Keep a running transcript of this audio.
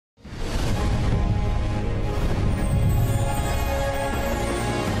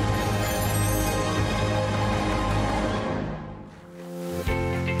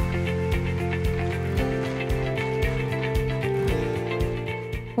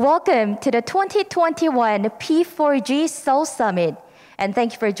Welcome to the 2021 P4G Seoul Summit, and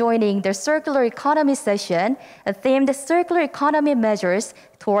thank you for joining the Circular Economy Session, themed Circular Economy Measures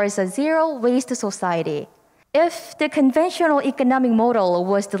Towards a Zero Waste Society. If the conventional economic model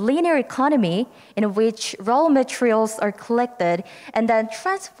was the linear economy in which raw materials are collected and then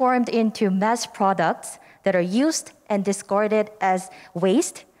transformed into mass products that are used and discarded as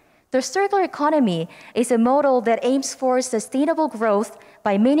waste, the circular economy is a model that aims for sustainable growth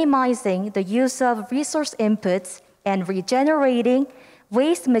by minimizing the use of resource inputs and regenerating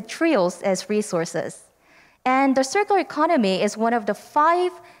waste materials as resources. And the circular economy is one of the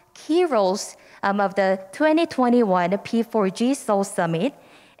 5 key roles of the 2021 P4G Seoul Summit,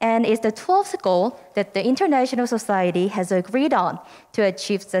 and is the 12th goal that the international society has agreed on to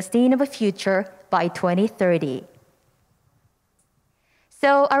achieve sustainable future by 2030.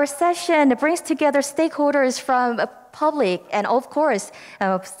 So our session brings together stakeholders from public and, of course,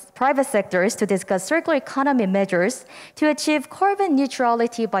 private sectors to discuss circular economy measures to achieve carbon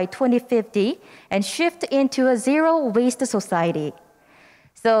neutrality by 2050 and shift into a zero-waste society.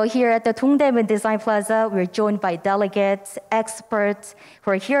 So here at the Dongdaemun Design Plaza, we're joined by delegates, experts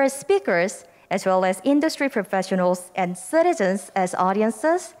who are here as speakers, as well as industry professionals and citizens as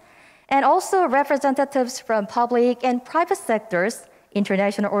audiences, and also representatives from public and private sectors,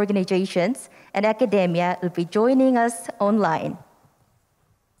 international organizations, and academia will be joining us online.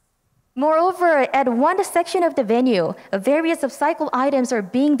 Moreover, at one section of the venue, various upcycled items are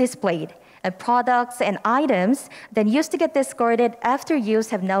being displayed. Products and items that used to get discarded after use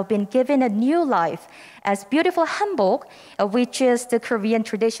have now been given a new life as beautiful hanbok, which is the Korean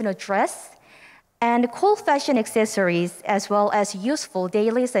traditional dress, and cool fashion accessories, as well as useful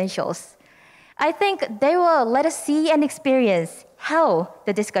daily essentials. I think they will let us see and experience how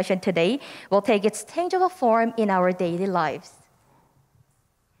the discussion today will take its tangible form in our daily lives.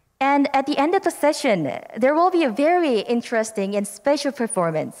 And at the end of the session, there will be a very interesting and special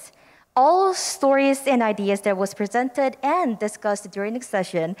performance. All stories and ideas that was presented and discussed during the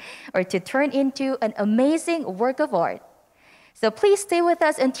session are to turn into an amazing work of art. So please stay with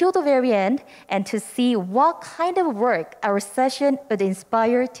us until the very end and to see what kind of work our session would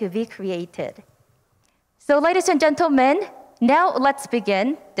inspire to be created. So ladies and gentlemen, now let's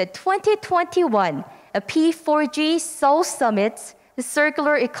begin the 2021 P4G Seoul Summit's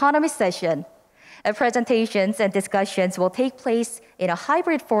Circular Economy Session. Presentations and discussions will take place in a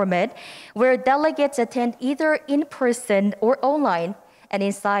hybrid format where delegates attend either in person or online, and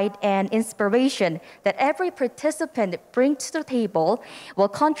insight and inspiration that every participant brings to the table will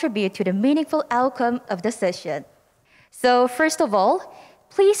contribute to the meaningful outcome of the session. So first of all,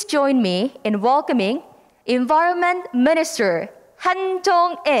 please join me in welcoming Environment Minister Han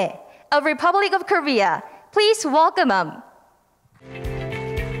Jong-ae of Republic of Korea. Please welcome him.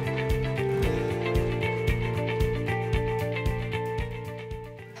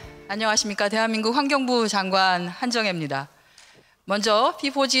 안녕하십니까. 대한민국 환경부 장관 한정혜입니다. 먼저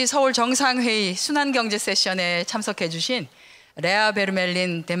P4G 서울 정상회의 순환경제 세션에 참석해 주신 레아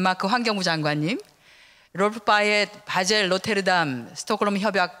베르멜린 덴마크 환경부 장관님, 롤프 바옙 바젤 로테르담 스톡홀름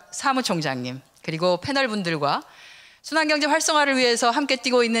협약 사무총장님, 그리고 패널분들과 순환경제 활성화를 위해서 함께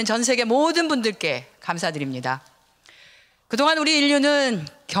뛰고 있는 전 세계 모든 분들께 감사드립니다. 그동안 우리 인류는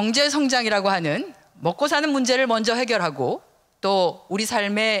경제성장이라고 하는 먹고 사는 문제를 먼저 해결하고 또 우리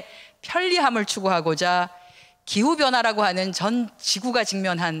삶의 편리함을 추구하고자 기후변화라고 하는 전 지구가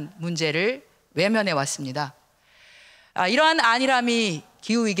직면한 문제를 외면해 왔습니다. 이러한 안일함이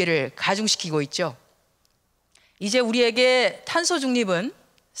기후위기를 가중시키고 있죠. 이제 우리에게 탄소 중립은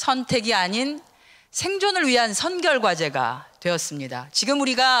선택이 아닌 생존을 위한 선결과제가 되었습니다. 지금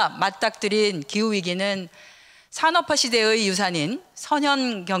우리가 맞닥뜨린 기후위기는 산업화 시대의 유산인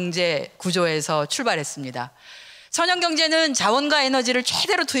선형경제 구조에서 출발했습니다. 선형경제는 자원과 에너지를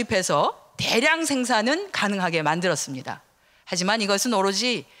최대로 투입해서 대량 생산은 가능하게 만들었습니다. 하지만 이것은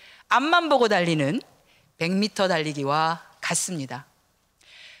오로지 앞만 보고 달리는 100m 달리기와 같습니다.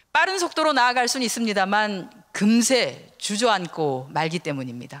 빠른 속도로 나아갈 수는 있습니다만 금세 주저앉고 말기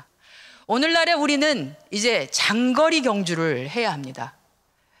때문입니다. 오늘날에 우리는 이제 장거리 경주를 해야 합니다.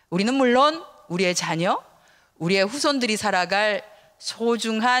 우리는 물론 우리의 자녀, 우리의 후손들이 살아갈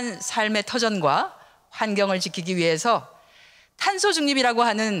소중한 삶의 터전과 환경을 지키기 위해서 탄소 중립이라고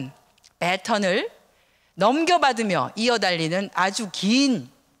하는 배턴을 넘겨받으며 이어달리는 아주 긴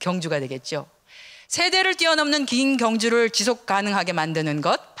경주가 되겠죠. 세대를 뛰어넘는 긴 경주를 지속 가능하게 만드는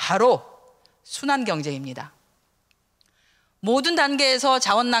것, 바로 순환경제입니다. 모든 단계에서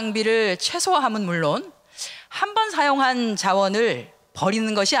자원 낭비를 최소화함은 물론 한 번 사용한 자원을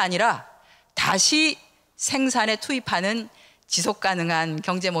버리는 것이 아니라 다시 생산에 투입하는 지속 가능한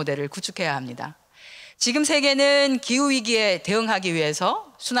경제 모델을 구축해야 합니다. 지금 세계는 기후위기에 대응하기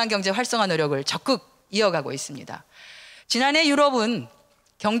위해서 순환경제 활성화 노력을 적극 이어가고 있습니다. 지난해 유럽은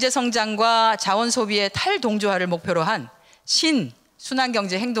경제성장과 자원 소비의 탈동조화를 목표로 한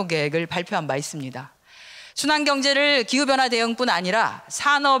신순환경제 행동계획을 발표한 바 있습니다. 순환경제를 기후변화 대응뿐 아니라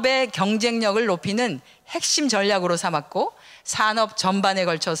산업의 경쟁력을 높이는 핵심 전략으로 삼았고 산업 전반에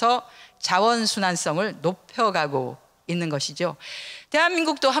걸쳐서 자원순환성을 높여가고 있는 것이죠.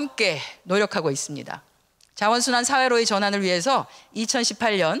 대한민국도 함께 노력하고 있습니다. 자원순환 사회로의 전환을 위해서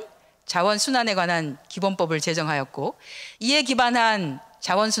 2018년 자원순환에 관한 기본법을 제정하였고 이에 기반한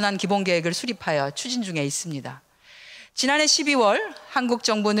자원순환 기본계획을 수립하여 추진 중에 있습니다. 지난해 12월 한국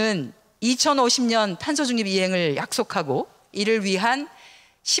정부는 2050년 탄소중립 이행을 약속하고 이를 위한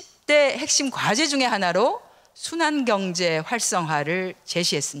 10대 핵심 과제 중에 하나로 순환경제 활성화를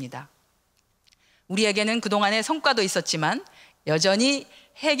제시했습니다. 우리에게는 그동안의 성과도 있었지만 여전히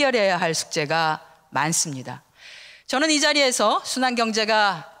해결해야 할 숙제가 많습니다. 저는 이 자리에서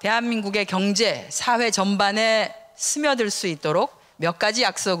순환경제가 대한민국의 경제, 사회 전반에 스며들 수 있도록 몇 가지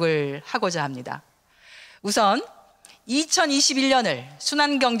약속을 하고자 합니다. 우선 2021년을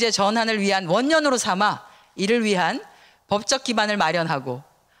순환경제 전환을 위한 원년으로 삼아 이를 위한 법적 기반을 마련하고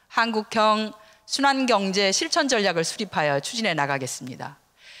한국형 순환경제 실천 전략을 수립하여 추진해 나가겠습니다.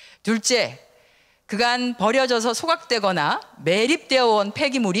 둘째, 그간 버려져서 소각되거나 매립되어 온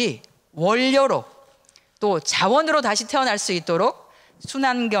폐기물이 원료로 또 자원으로 다시 태어날 수 있도록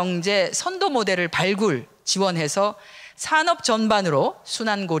순환경제 선도 모델을 발굴, 지원해서 산업 전반으로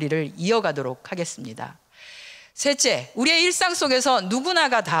순환고리를 이어가도록 하겠습니다. 셋째, 우리의 일상 속에서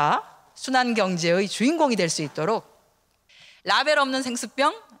누구나가 다 순환경제의 주인공이 될 수 있도록 라벨 없는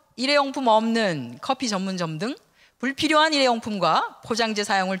생수병, 일회용품 없는 커피 전문점 등 불필요한 일회용품과 포장재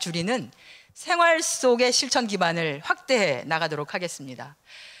사용을 줄이는 생활 속의 실천 기반을 확대해 나가도록 하겠습니다.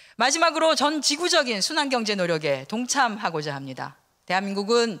 마지막으로 전 지구적인 순환경제 노력에 동참하고자 합니다.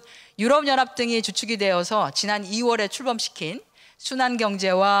 대한민국은 유럽연합 등이 주축이 되어서 지난 2월에 출범시킨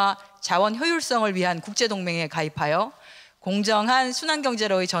순환경제와 자원 효율성을 위한 국제동맹에 가입하여 공정한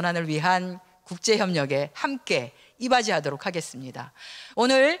순환경제로의 전환을 위한 국제협력에 함께 이바지하도록 하겠습니다.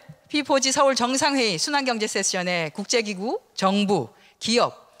 오늘 P4G 서울 정상회의 순환경제 세션에 국제기구, 정부,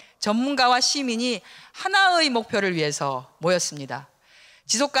 기업, 전문가와 시민이 하나의 목표를 위해서 모였습니다.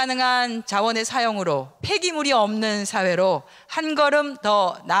 지속 가능한 자원의 사용으로 폐기물이 없는 사회로 한 걸음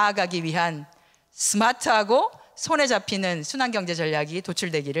더 나아가기 위한 스마트하고 손에 잡히는 순환경제 전략이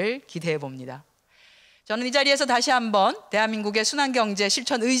도출되기를 기대해 봅니다. 저는 이 자리에서 다시 한번 대한민국의 순환경제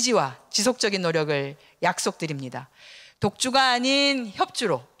실천 의지와 지속적인 노력을 약속드립니다. 독주가 아닌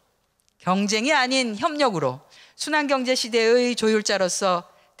협주로, 경쟁이 아닌 협력으로 순환경제 시대의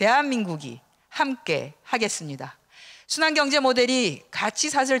조율자로서 대한민국이 함께 하겠습니다. 순환경제 모델이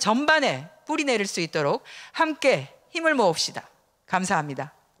가치사슬 전반에 뿌리 내릴 수 있도록 함께 힘을 모읍시다.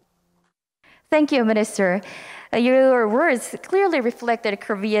 감사합니다. Thank you, Minister. Your words clearly reflected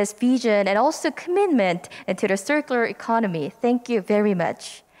Korea's vision and also commitment to the circular economy. Thank you very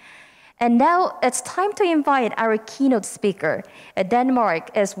much. And now it's time to invite our keynote speaker. Denmark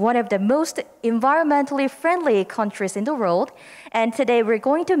is one of the most environmentally friendly countries in the world. And today we're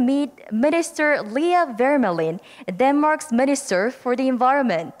going to meet Minister Lea Wermelin, Denmark's Minister for the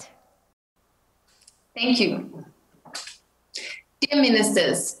Environment. Thank you. Dear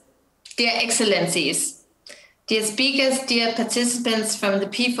ministers, dear excellencies, dear speakers, dear participants from the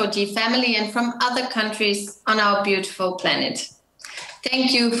P4G family and from other countries on our beautiful planet.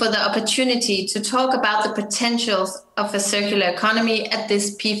 Thank you for the opportunity to talk about the potentials of a circular economy at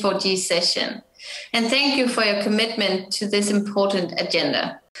this P4G session. And thank you for your commitment to this important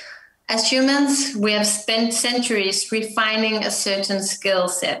agenda. As humans, we have spent centuries refining a certain skill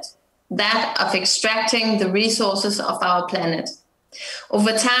set, that of extracting the resources of our planet.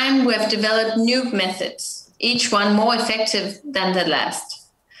 Over time, we have developed new methods, each one more effective than the last.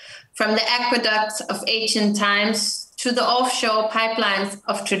 From the aqueducts of ancient times to the offshore pipelines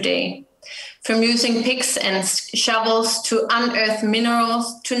of today, from using picks and shovels to unearth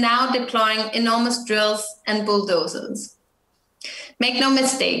minerals to now deploying enormous drills and bulldozers. Make no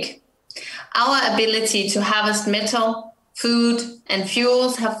mistake, our ability to harvest metal, food, and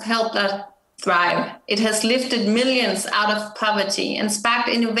fuels have helped us thrive. It has lifted millions out of poverty and sparked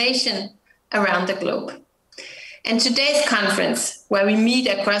innovation around the globe. And today's conference, where we meet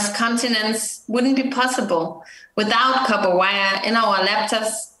across continents, wouldn't be possible without copper wire in our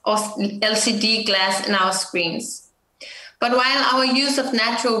laptops or LCD glass in our screens. But while our use of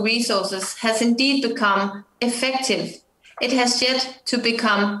natural resources has indeed become effective, it has yet to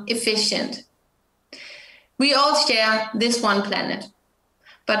become efficient. We all share this one planet.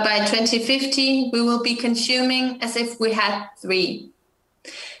 But by 2050, we will be consuming as if we had 3.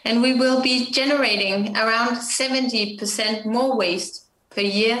 And we will be generating around 70% more waste per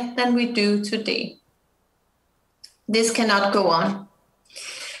year than we do today. This cannot go on.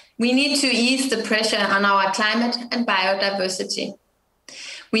 We need to ease the pressure on our climate and biodiversity.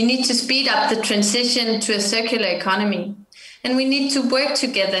 We need to speed up the transition to a circular economy, and we need to work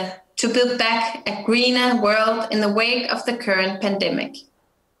together to build back a greener world in the wake of the current pandemic.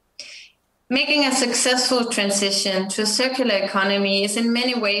 Making a successful transition to a circular economy is in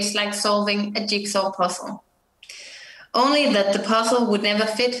many ways like solving a jigsaw puzzle. Only that the puzzle would never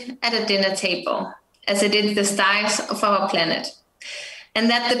fit at a dinner table, as it is the size of our planet. And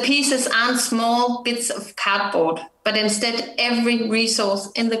that the pieces aren't small bits of cardboard, but instead every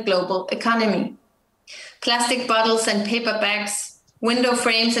resource in the global economy. Plastic bottles and paper bags, window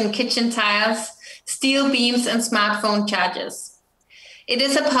frames and kitchen tiles, steel beams and smartphone chargers. It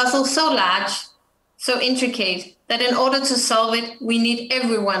is a puzzle so large, so intricate, that in order to solve it, we need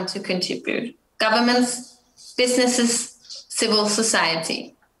everyone to contribute. Governments, businesses, civil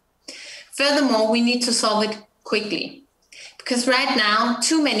society. Furthermore, we need to solve it quickly. Because right now,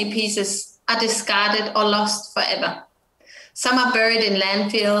 too many pieces are discarded or lost forever. Some are buried in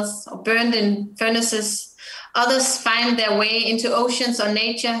landfills or burned in furnaces. Others find their way into oceans or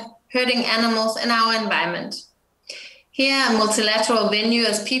nature, hurting animals and our environment. Here, a multilateral venue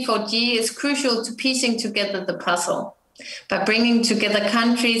as P4G is crucial to piecing together the puzzle by bringing together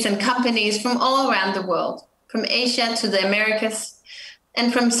countries and companies from all around the world, from Asia to the Americas,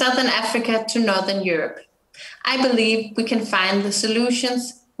 and from Southern Africa to Northern Europe. I believe we can find the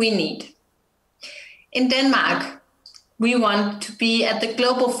solutions we need. In Denmark, we want to be at the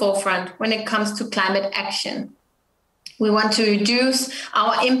global forefront when it comes to climate action. We want to reduce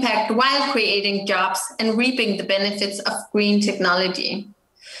our impact while creating jobs and reaping the benefits of green technology.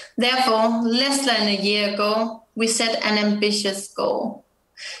 Therefore, less than a year ago, we set an ambitious goal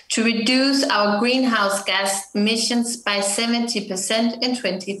to reduce our greenhouse gas emissions by 70% in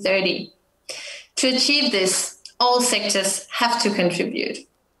 2030. To achieve this, all sectors have to contribute.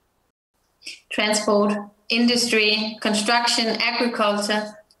 Transport, industry, construction,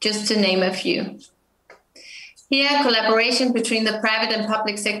 agriculture, just to name a few. Here, collaboration between the private and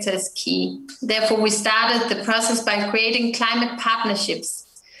public sector is key. Therefore, we started the process by creating climate partnerships.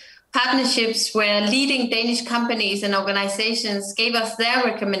 Partnerships where leading Danish companies and organizations gave us their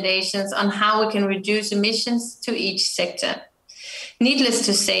recommendations on how we can reduce emissions to each sector. Needless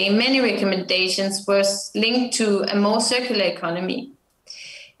to say, many recommendations were linked to a more circular economy.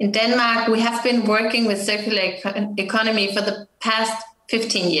 In Denmark, we have been working with circular economy for the past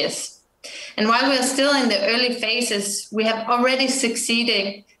 15 years. And while we are still in the early phases, we have already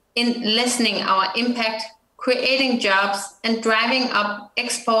succeeded in lessening our impact, creating jobs, and driving up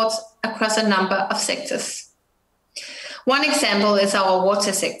exports across a number of sectors. One example is our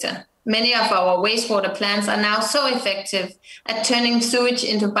water sector. Many of our wastewater plants are now so effective at turning sewage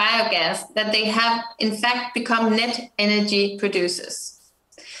into biogas that they have, in fact, become net energy producers.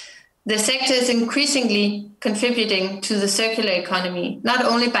 The sector is increasingly contributing to the circular economy, not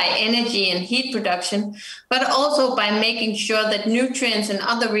only by energy and heat production, but also by making sure that nutrients and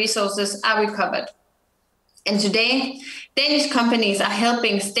other resources are recovered. And today, Danish companies are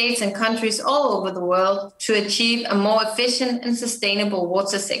helping states and countries all over the world to achieve a more efficient and sustainable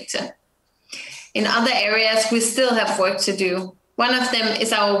water sector. In other areas, we still have work to do. One of them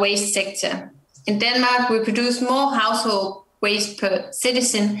is our waste sector. In Denmark, we produce more household waste per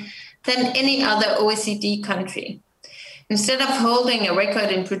citizen than any other OECD country. Instead of holding a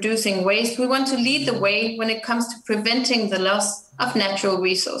record in producing waste, we want to lead the way when it comes to preventing the loss of natural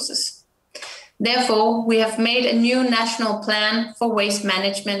resources. Therefore, we have made a new national plan for waste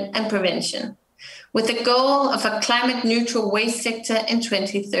management and prevention, with the goal of a climate-neutral waste sector in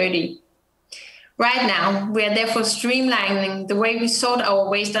 2030. Right now, we are therefore streamlining the way we sort our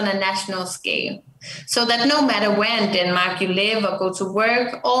waste on a national scale, so that no matter where in Denmark you live or go to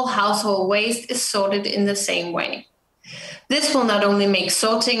work, all household waste is sorted in the same way. This will not only make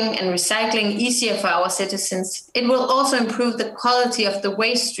sorting and recycling easier for our citizens, it will also improve the quality of the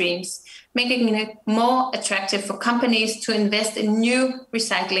waste streams, making it more attractive for companies to invest in new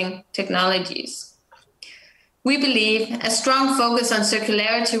recycling technologies. We believe a strong focus on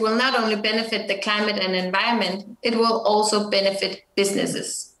circularity will not only benefit the climate and environment, it will also benefit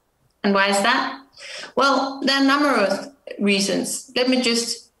businesses. And why is that? Well, there are a number of reasons. Let me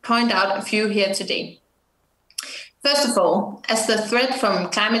just point out a few here today. First of all, as the threat from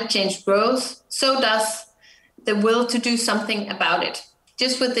climate change grows, so does the will to do something about it.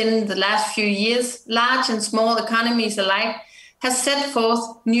 just within the last few years, large and small economies alike have set forth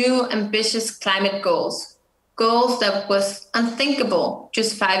new ambitious climate goals, goals that was unthinkable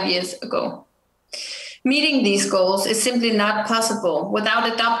just 5 years ago. Meeting these goals is simply not possible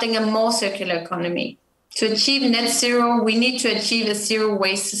without adopting a more circular economy. To achieve net zero, we need to achieve a zero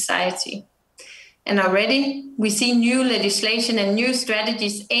waste society. And already we see new legislation and new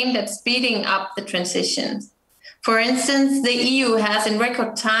strategies aimed at speeding up the transition. For instance, the EU has in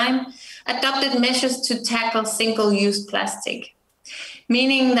record time adopted measures to tackle single-use plastic,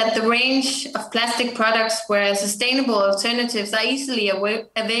 meaning that the range of plastic products where sustainable alternatives are easily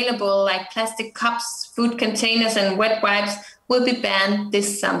available, like plastic cups, food containers, and wet wipes, will be banned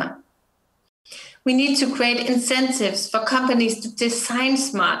this summer. We need to create incentives for companies to design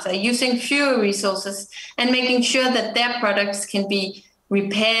smarter, using fewer resources and making sure that their products can be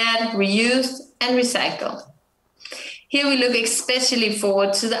repaired, reused, and recycled. Here we look especially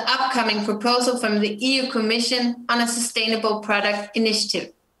forward to the upcoming proposal from the EU Commission on a sustainable product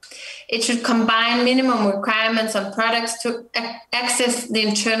initiative. It should combine minimum requirements on products to access the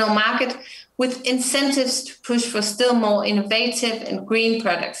internal market with incentives to push for still more innovative and green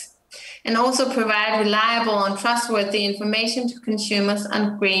products, and also provide reliable and trustworthy information to consumers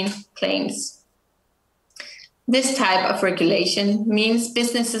on green claims. This type of regulation means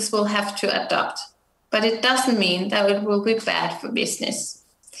businesses will have to adopt, but it doesn't mean that it will be bad for business.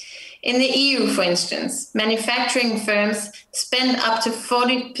 In the EU, for instance, manufacturing firms spend up to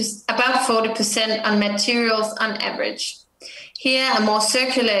about 40% on materials on average. Here, a more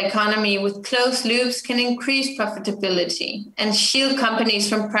circular economy with closed loops can increase profitability and shield companies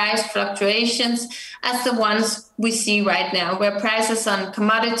from price fluctuations as the ones we see right now, where prices on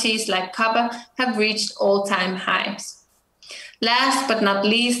commodities like copper have reached all-time highs. Last but not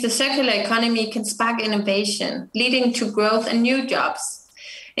least, the circular economy can spark innovation, leading to growth and new jobs.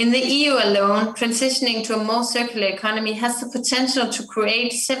 In the EU alone, transitioning to a more circular economy has the potential to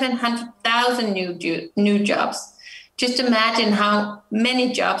create 700,000 new jobs. Just imagine how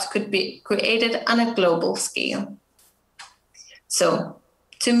many jobs could be created on a global scale. So,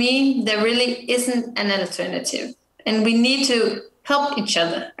 to me, there really isn't an alternative, and we need to help each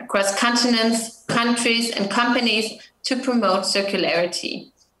other across continents, countries, and companies to promote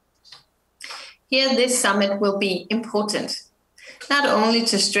circularity. Here, this summit will be important, not only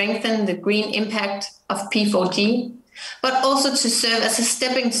to strengthen the green impact of P4G, but also to serve as a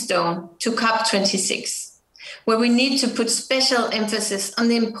stepping stone to COP26, where we need to put special emphasis on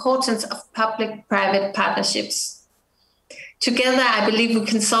the importance of public-private partnerships. Together, I believe we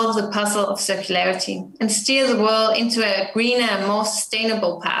can solve the puzzle of circularity and steer the world into a greener and more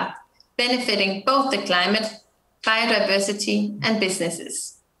sustainable path, benefiting both the climate, biodiversity, and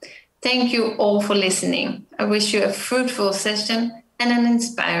businesses. Thank you all for listening. I wish you a fruitful session and an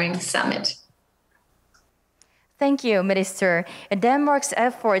inspiring summit. Thank you, Minister. Denmark's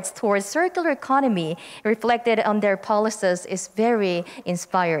efforts towards circular economy reflected on their policies is very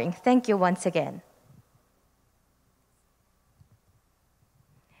inspiring. Thank you once again.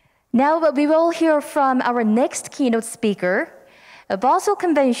 Now we will hear from our next keynote speaker. The Basel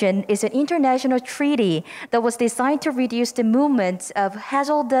Convention is an international treaty that was designed to reduce the movement of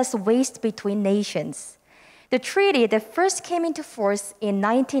hazardous waste between nations. The treaty that first came into force in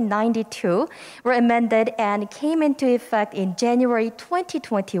 1992 were amended and came into effect in January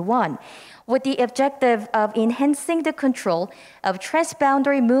 2021 with the objective of enhancing the control of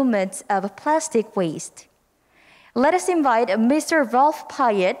transboundary movements of plastic waste. Let us invite Mr. Rolf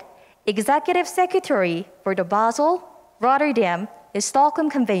Pyatt, Executive Secretary for the Basel, Rotterdam, and Stockholm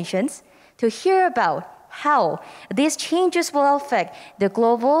Conventions, to hear about how these changes will affect the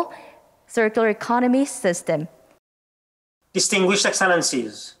global circular economy system. Distinguished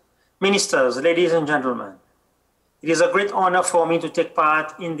Excellencies, Ministers, ladies and gentlemen, it is a great honor for me to take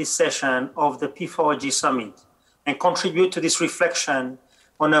part in this session of the P4G Summit and contribute to this reflection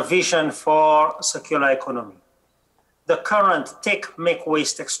on a vision for circular economy. The current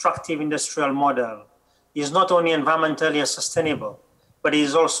take-make-waste extractive industrial model is not only environmentally unsustainable, but it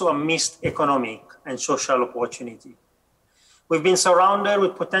is also a missed economic and social opportunity. We've been surrounded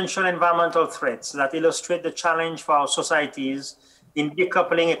with potential environmental threats that illustrate the challenge for our societies in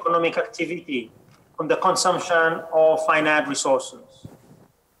decoupling economic activity from the consumption of finite resources.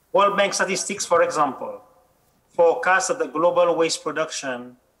 World Bank statistics, for example, forecast that the global waste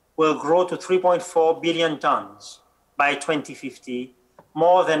production will grow to 3.4 billion tons by 2050,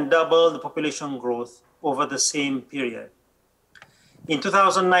 more than double the population growth over the same period. In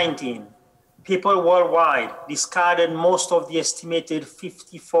 2019, people worldwide discarded most of the estimated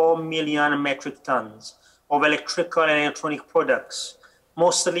 54 million metric tons of electrical and electronic products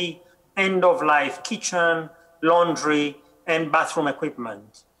mostly end-of-life kitchen, laundry, and bathroom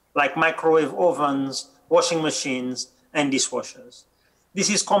equipment, like microwave ovens, washing machines, and dishwashers. This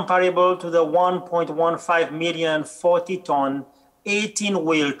is comparable to the 1.15 million 40-ton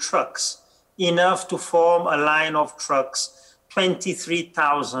 18-wheel trucks, enough to form a line of trucks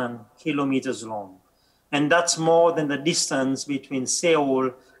 23,000 kilometers long. And that's more than the distance between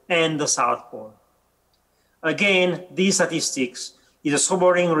Seoul and the South Pole. Again, these statistics is a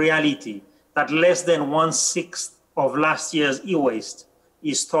sobering reality that less than 1/6 of last year's e-waste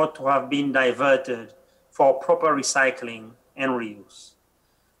is thought to have been diverted for proper recycling and reuse.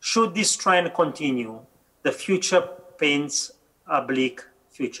 Should this trend continue, the future paints a bleak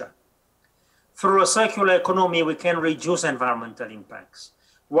future. Through a circular economy, we can reduce environmental impacts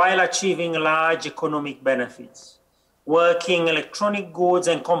while achieving large economic benefits. Working electronic goods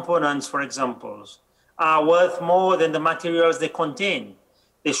and components, for example, are worth more than the materials they contain.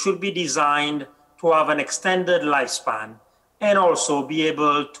 They should be designed to have an extended lifespan and also be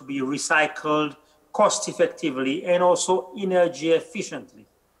able to be recycled cost effectively and also energy efficiently.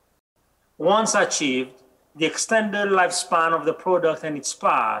 Once achieved, the extended lifespan of the product and its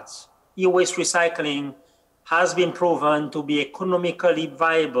parts, e-waste recycling has been proven to be economically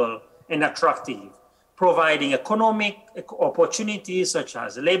viable and attractive, providing economic opportunities such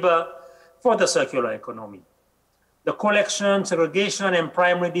as labor for the circular economy. The collection, segregation, and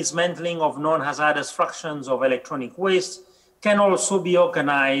primary dismantling of non-hazardous fractions of electronic waste can also be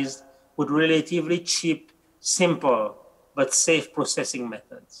organized with relatively cheap, simple, but safe processing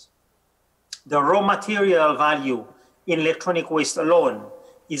methods. The raw material value in electronic waste alone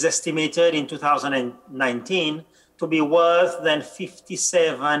is estimated in 2019 to be worth than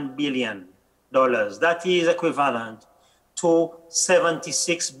 $57 billion. That is equivalent to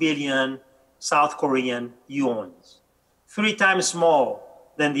 76 billion South Korean yuans, 3 times more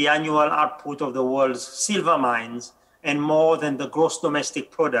than the annual output of the world's silver mines and more than the gross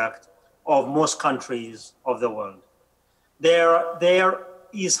domestic product of most countries of the world. There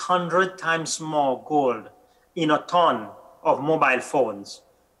is 100 times more gold in a ton of mobile phones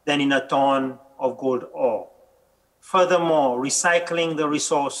than in a ton of gold ore. Furthermore, recycling the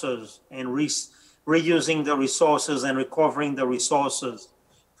resources and reusing the resources and recovering the resources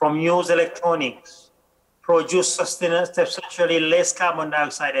from used electronics produce substantially less carbon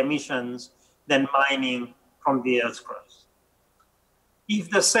dioxide emissions than mining from the Earth's crust. If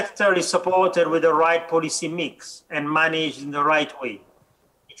the sector is supported with the right policy mix and managed in the right way,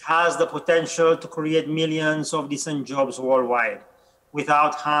 it has the potential to create millions of decent jobs worldwide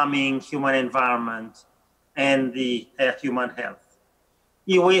without harming human environment and the human health.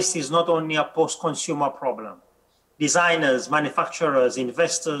 E-waste is not only a post-consumer problem. Designers, manufacturers,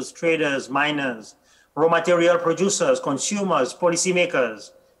 investors, traders, miners, raw material producers, consumers,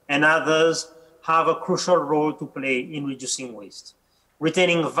 policymakers, and others have a crucial role to play in reducing waste,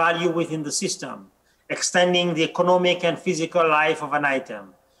 retaining value within the system, extending the economic and physical life of an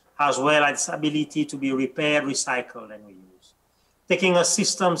item, as well as its ability to be repaired, recycled, and reused. Taking a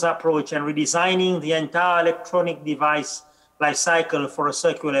systems approach and redesigning the entire electronic device life cycle for a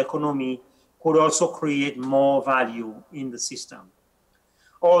circular economy could also create more value in the system.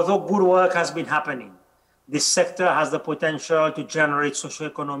 Although good work has been happening, this sector has the potential to generate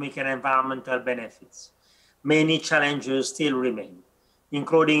socioeconomic and environmental benefits. Many challenges still remain,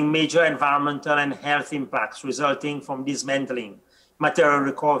 including major environmental and health impacts resulting from dismantling, material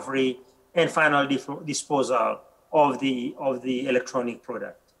recovery, and final disposal of the electronic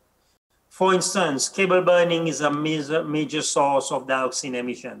product. For instance, cable burning is a major source of dioxin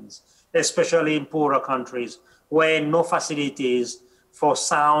emissions, especially in poorer countries where no facilities for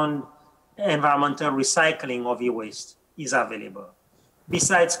sound environmental recycling of e-waste is available.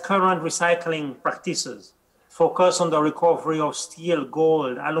 Besides, current recycling practices focus on the recovery of steel,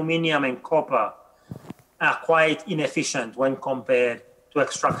 gold, aluminum, and copper are quite inefficient when compared to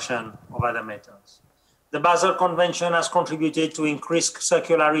extraction of other metals. The Basel Convention has contributed to increased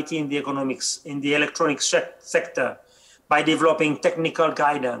circularity in the electronics sector by developing technical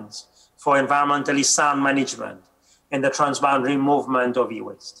guidance for environmentally sound management and the transboundary movement of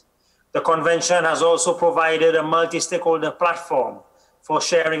e-waste. The convention has also provided a multi-stakeholder platform for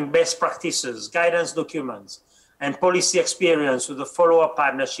sharing best practices, guidance documents, and policy experience with the follow-up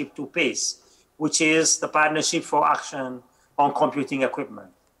partnership to PACE, which is the Partnership for Action on Computing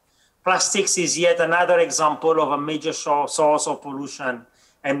Equipment. Plastics is yet another example of a major source of pollution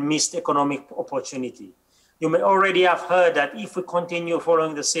and missed economic opportunity. You may already have heard that if we continue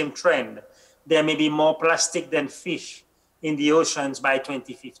following the same trend, there may be more plastic than fish in the oceans by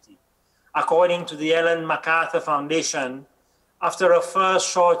 2050. According to the Ellen MacArthur Foundation, After a first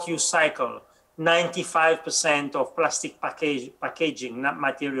short-use cycle, 95% of plastic packaging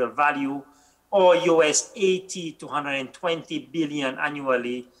material value, or US 80 to 120 billion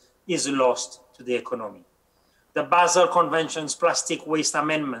annually, is lost to the economy. The Basel Convention's plastic waste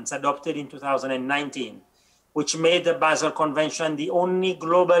amendments adopted in 2019, which made the Basel Convention the only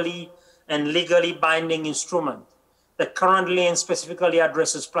globally and legally binding instrument that currently and specifically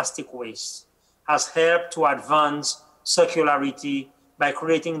addresses plastic waste, has helped to advance circularity by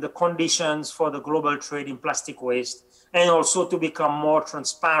creating the conditions for the global trade in plastic waste, and also to become more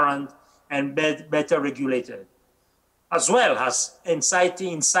transparent and better regulated, as well as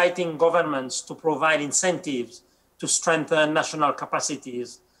inciting governments to provide incentives to strengthen national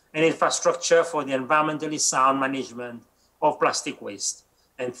capacities and infrastructure for the environmentally sound management of plastic waste,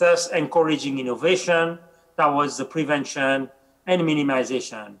 and thus encouraging innovation towards the prevention and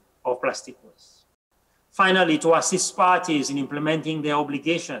minimization of plastic waste. Finally, to assist parties in implementing their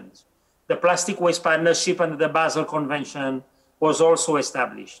obligations, the Plastic Waste Partnership under the Basel Convention was also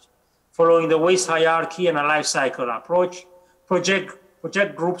established. Following the waste hierarchy and a life cycle approach,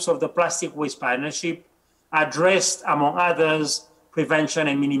 project groups of the Plastic Waste Partnership addressed, among others, prevention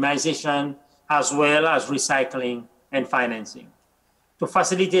and minimization, as well as recycling and financing. To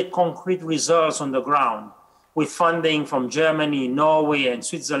facilitate concrete results on the ground, with funding from Germany, Norway, and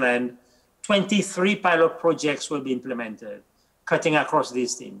Switzerland, 23 pilot projects will be implemented, cutting across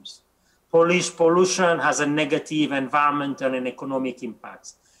these themes. Pollution has a negative environmental and economic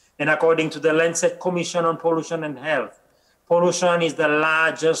impacts. And according to the Lancet Commission on Pollution and Health, pollution is the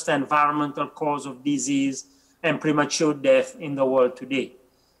largest environmental cause of disease and premature death in the world today.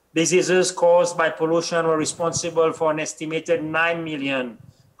 Diseases caused by pollution were responsible for an estimated 9 million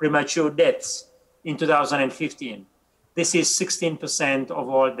premature deaths in 2015. This is 16% of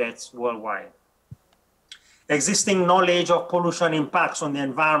all deaths worldwide. Existing knowledge of pollution impacts on the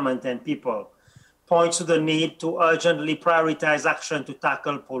environment and people points to the need to urgently prioritize action to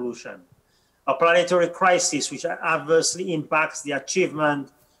tackle pollution, a planetary crisis which adversely impacts the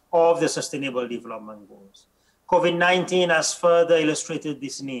achievement of the Sustainable Development Goals. COVID-19 has further illustrated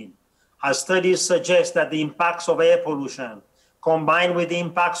this need, as studies suggest that the impacts of air pollution combined with the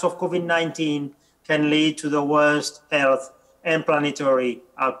impacts of COVID-19 can lead to the worst health and planetary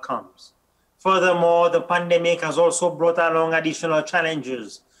outcomes. Furthermore, the pandemic has also brought along additional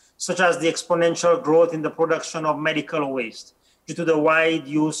challenges, such as the exponential growth in the production of medical waste due to the wide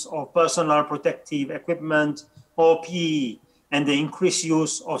use of personal protective equipment, or PPE, and the increased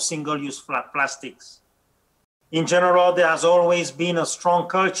use of single-use plastics. In general, there has always been a strong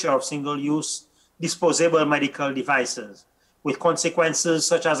culture of single-use disposable medical devices, with consequences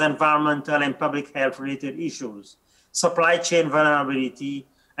such as environmental and public health-related issues, supply chain vulnerability,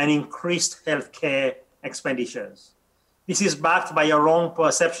 and increased healthcare expenditures. This is backed by a wrong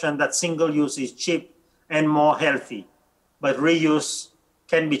perception that single-use is cheap and more healthy, but reuse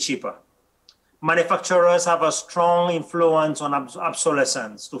can be cheaper. Manufacturers have a strong influence on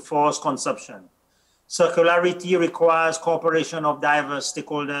obsolescence to force consumption. Circularity requires cooperation of diverse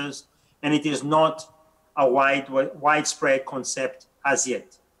stakeholders, and it is not a widespread concept as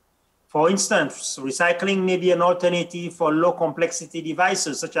yet. For instance, recycling may be an alternative for low complexity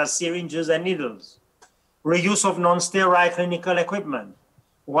devices such as syringes and needles. Reuse of non-sterile clinical equipment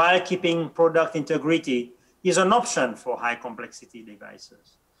while keeping product integrity is an option for high complexity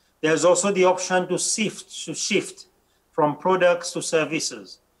devices. There's also the option to shift from products to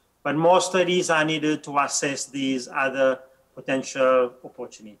services, but more studies are needed to assess these other potential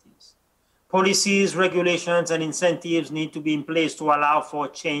opportunities. Policies, regulations, and incentives need to be in place to allow for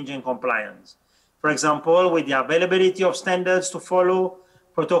change and compliance. For example, with the availability of standards to follow,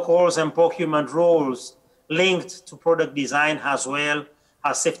 protocols and procurement rules linked to product design, as well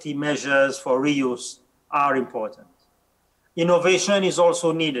as safety measures for reuse, are important. Innovation is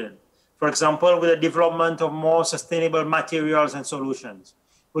also needed. For example, with the development of more sustainable materials and solutions,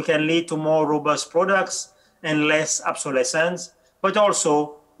 we can lead to more robust products and less obsolescence, but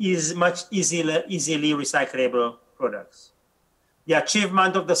also much easily recyclable products. The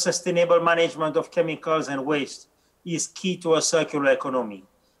achievement of the sustainable management of chemicals and waste is key to a circular economy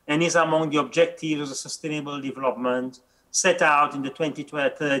and is among the objectives of sustainable development set out in the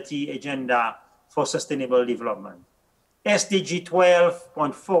 2030 Agenda for Sustainable Development. SDG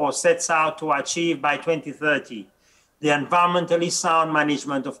 12.4 sets out to achieve by 2030 the environmentally sound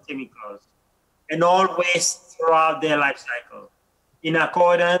management of chemicals and all waste throughout their life cycle, in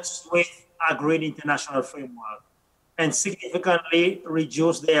accordance with agreed international framework, and significantly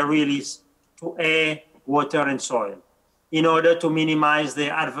reduce their release to air, water, and soil in order to minimize the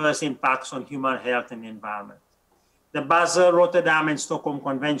adverse impacts on human health and the environment. The Basel, Rotterdam, and Stockholm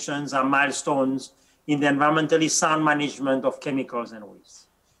Conventions are milestones in the environmentally sound management of chemicals and waste.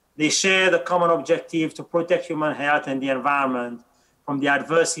 They share the common objective to protect human health and the environment from the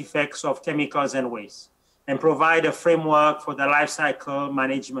adverse effects of chemicals and waste, and provide a framework for the life cycle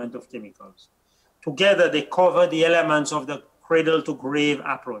management of chemicals. Together, they cover the elements of the cradle-to-grave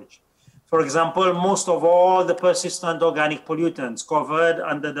approach. For example, most of all the persistent organic pollutants covered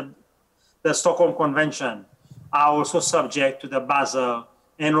under the Stockholm Convention are also subject to the Basel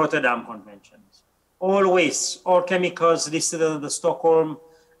and Rotterdam Conventions. All wastes, all chemicals listed under the Stockholm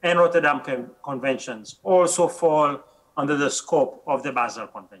and Rotterdam Conventions also fall under the scope of the Basel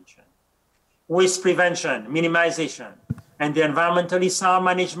Convention. Waste prevention, minimization, and the environmentally sound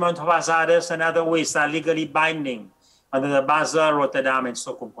management of hazardous and other wastes are legally binding under the Basel, Rotterdam, and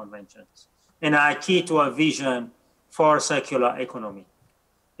Stockholm Conventions, and are key to a vision for a circular economy.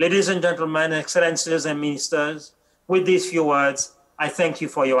 Ladies and gentlemen, excellencies and ministers, with these few words, I thank you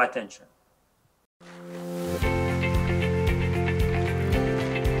for your attention.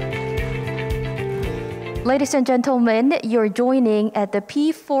 Ladies and gentlemen, you're joining at the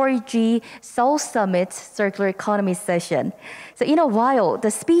P4G Seoul Summit Circular Economy session. So in a while, the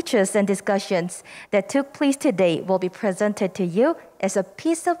speeches and discussions that took place today will be presented to you as a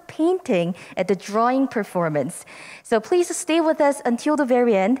piece of painting at the drawing performance. So please stay with us until the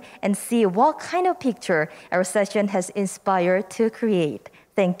very end and see what kind of picture our session has inspired to create.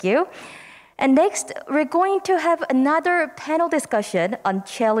 Thank you. And next, we're going to have another panel discussion on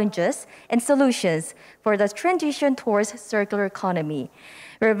challenges and solutions for the transition towards circular economy.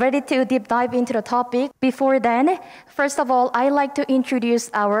 We're ready to deep dive into the topic. Before then, first of all, I'd like to introduce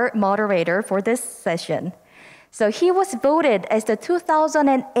our moderator for this session. So he was voted as the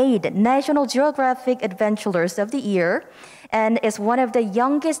 2008 National Geographic Adventurers of the Year and is one of the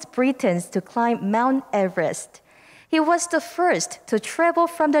youngest Britons to climb Mount Everest. He was the first to travel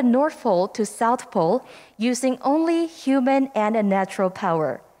from the North Pole to South Pole using only human and natural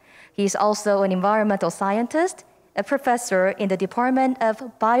power. He's also an environmental scientist, a professor in the Department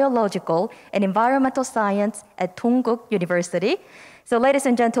of Biological and Environmental Science at Dongguk University. So ladies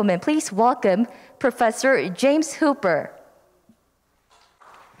and gentlemen, please welcome Professor James Hooper.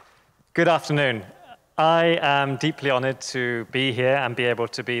 Good afternoon. I am deeply honored to be here and be able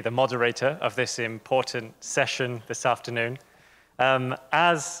to be the moderator of this important session this afternoon.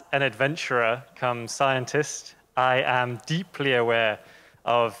 As an adventurer come scientist, I am deeply aware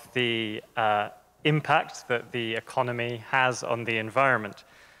of the impact that the economy has on the environment.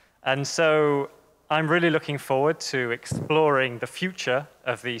 And so I'm really looking forward to exploring the future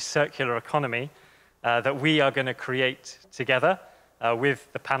of the circular economy that we are going to create together with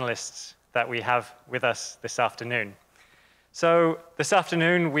the panelists that we have with us this afternoon. So this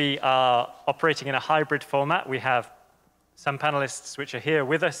afternoon, we are operating in a hybrid format. We have some panelists which are here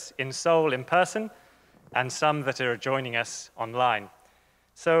with us in Seoul in person, and some that are joining us online.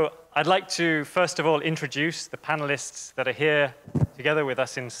 So I'd like to, first of all, introduce the panelists that are here together with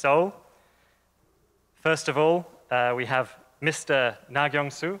us in Seoul. First of all, we have Mr. Na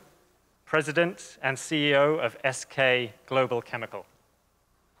Kyung-soo, President and CEO of SK Global Chemical.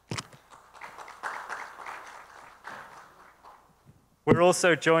 We're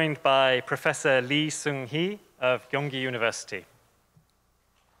also joined by Professor Lee Seung-hee of Gyeonggi University.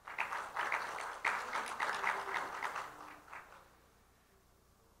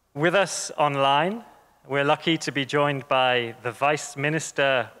 With us online, we're lucky to be joined by the Vice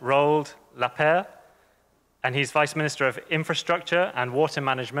Minister Roald Lapper, and he's Vice Minister of Infrastructure and Water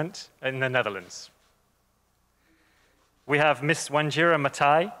Management in the Netherlands. We have Ms. Wanjira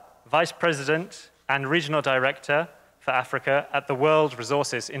Matai, Vice President and Regional Director for Africa at the World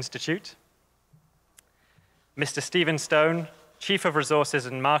Resources Institute. Mr. Stephen Stone, Chief of Resources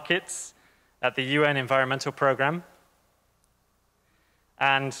and Markets at the UN Environmental Programme.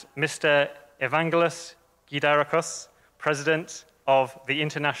 And Mr. Evangelos Gidarakos, President of the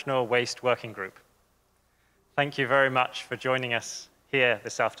International Waste Working Group. Thank you very much for joining us here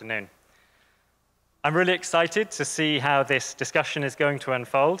this afternoon. I'm really excited to see how this discussion is going to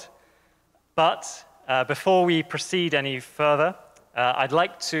unfold, but before we proceed any further, I'd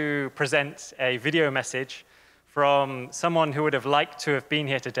like to present a video message from someone who would have liked to have been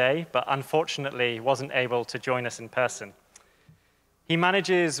here today, but unfortunately wasn't able to join us in person. He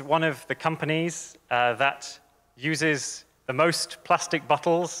manages one of the companies that uses the most plastic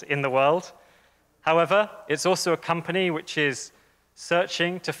bottles in the world. However, it's also a company which is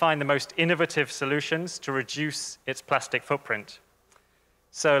searching to find the most innovative solutions to reduce its plastic footprint.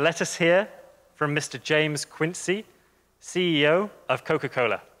 So let us hear from Mr. James Quincy, CEO of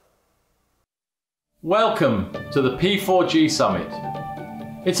Coca-Cola. Welcome to the P4G Summit.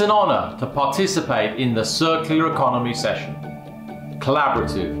 It's an honor to participate in the Circular Economy session.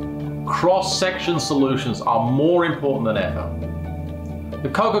 Collaborative, cross-section solutions are more important than ever. The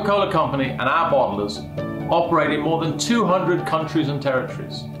Coca-Cola Company and our bottlers operate in more than 200 countries and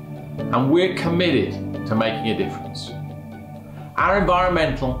territories, and we're committed to making a difference. Our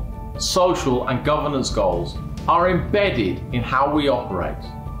environmental, social, and governance goals are embedded in how we operate.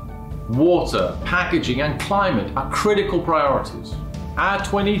 Water, packaging, and climate are critical priorities. Our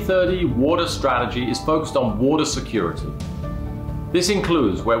 2030 water strategy is focused on water security. This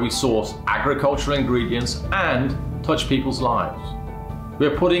includes where we source agricultural ingredients and touch people's lives. We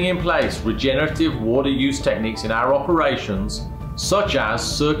are putting in place regenerative water use techniques in our operations, such as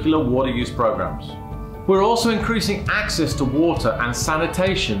circular water use programs. We're also increasing access to water and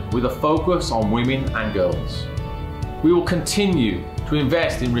sanitation with a focus on women and girls. We will continue to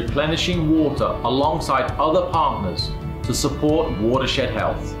invest in replenishing water alongside other partners to support watershed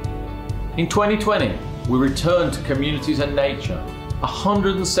health. In 2020, we returned to communities and nature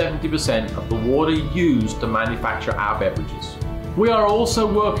 170% of the water used to manufacture our beverages. We are also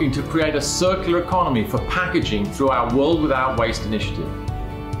working to create a circular economy for packaging through our World Without Waste initiative.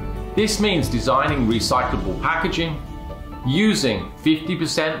 This means designing recyclable packaging, using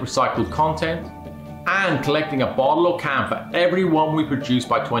 50% recycled content, and collecting a bottle or can for every one we produce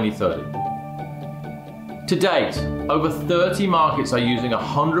by 2030. To date, over 30 markets are using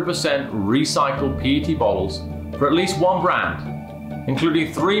 100% recycled PET bottles for at least one brand,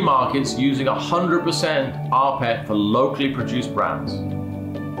 including 3 markets using 100% rPET for locally produced brands.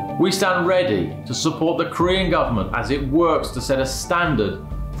 We stand ready to support the Korean government as it works to set a standard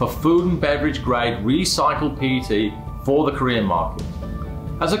for food and beverage grade recycled PET for the Korean market.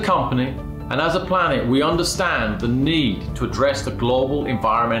 As a company and as a planet, we understand the need to address the global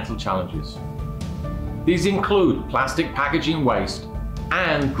environmental challenges. These include plastic packaging waste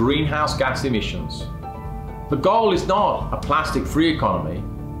and greenhouse gas emissions. The goal is not a plastic-free economy.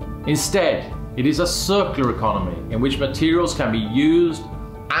 Instead, it is a circular economy in which materials can be used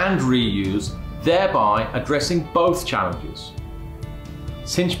and reused, thereby addressing both challenges.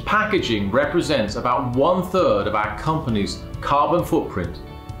 Since packaging represents about 1/3 of our company's carbon footprint,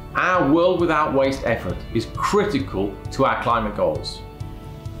 our World Without Waste effort is critical to our climate goals.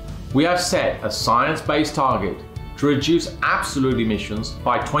 We have set a science-based target to reduce absolute emissions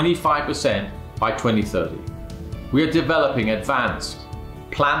by 25% by 2030. We are developing advanced,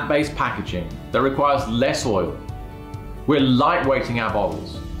 plant-based packaging that requires less oil. We're lightweighting our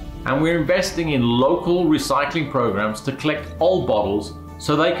bottles, and we're investing in local recycling programs to collect old bottles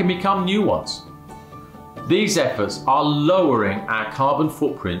so they can become new ones. These efforts are lowering our carbon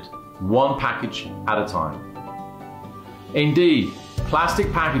footprint one package at a time. Indeed,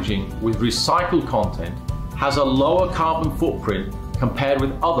 plastic packaging with recycled content has a lower carbon footprint compared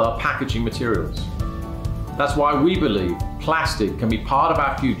with other packaging materials. That's why we believe plastic can be part of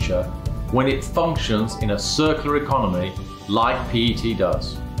our future when it functions in a circular economy like PET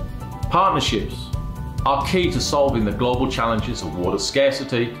does. Partnerships are key to solving the global challenges of water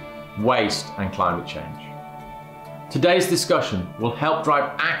scarcity, waste, and climate change. Today's discussion will help drive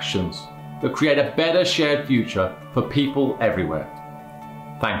actions that create a better shared future for people everywhere.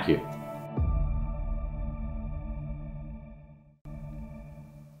 Thank you.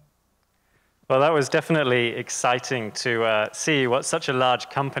 Well, that was definitely exciting to see what such a large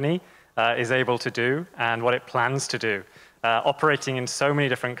company is able to do and what it plans to do, operating in so many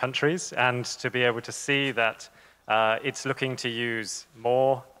different countries, and to be able to see that it's looking to use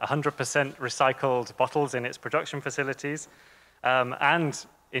more 100% recycled bottles in its production facilities, and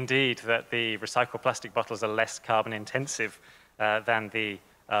indeed that the recycled plastic bottles are less carbon intensive than the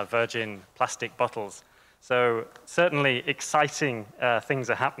virgin plastic bottles. So certainly exciting things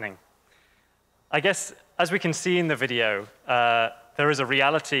are happening. I guess, as we can see in the video, there is a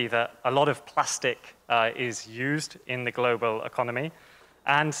reality that a lot of plastic is used in the global economy.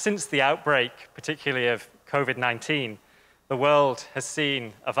 And since the outbreak, particularly of COVID-19, the world has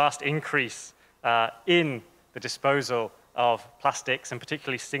seen a vast increase in the disposal of plastics, and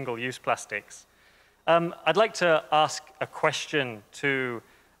particularly single-use plastics. I'd like to ask a question to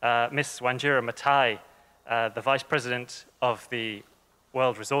Ms. Wanjira Matai, the Vice President of the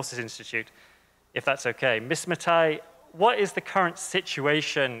World Resources Institute, if that's okay. Ms. Matai, what is the current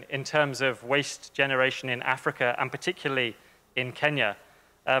situation in terms of waste generation in Africa, and particularly in Kenya?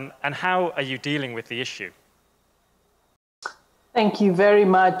 And how are you dealing with the issue? Thank you very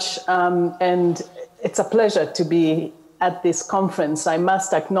much. And it's a pleasure to be at this conference. I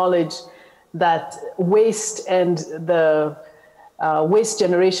must acknowledge that waste and the waste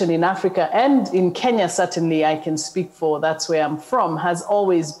generation in Africa and in Kenya, certainly I can speak for, that's where I'm from, has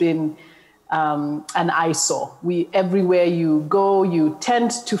always been an eyesore. Everywhere you go, you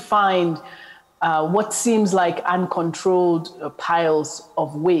tend to find what seems like uncontrolled piles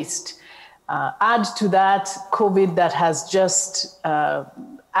of waste. Add to that COVID that has just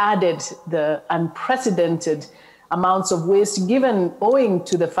added the unprecedented amounts of waste, owing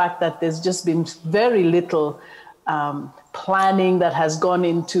to the fact that there's just been very little planning that has gone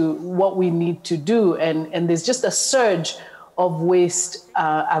into what we need to do. And there's just a surge of waste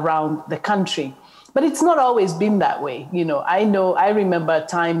around the country. But it's not always been that way. I remember a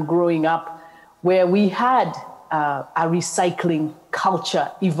time growing up where we had a recycling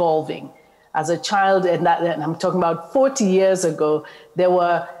culture evolving. As a child, and I'm talking about 40 years ago, there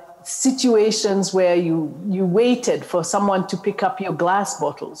were situations where you waited for someone to pick up your glass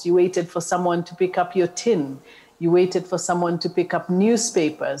bottles. You waited for someone to pick up your tin. You waited for someone to pick up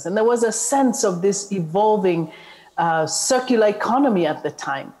newspapers. And there was a sense of this evolving circular economy at the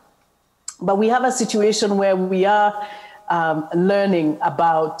time. But we have a situation where we are learning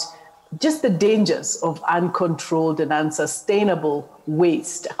about just the dangers of uncontrolled and unsustainable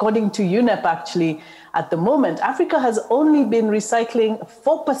waste. According to UNEP, actually, at the moment, Africa has only been recycling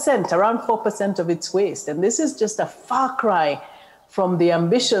 4%, around 4% of its waste. And this is just a far cry from the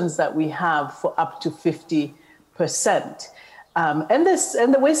ambitions that we have for up to 50%. And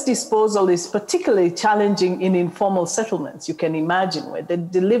the waste disposal is particularly challenging in informal settlements. You can imagine where the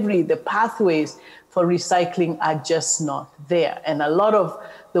delivery, the pathways for recycling are just not there. And a lot of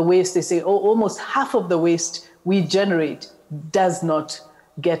the waste, they say, almost half of the waste we generate does not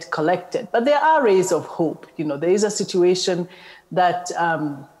get collected. But there are rays of hope. There is a situation that,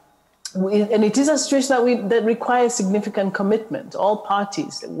 and it is a situation that requires significant commitment. All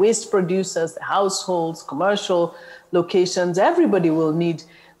parties, the waste producers, the households, commercial locations, everybody will need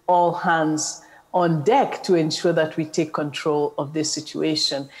all hands on deck to ensure that we take control of this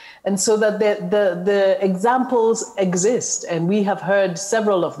situation. And so that the examples exist, and we have heard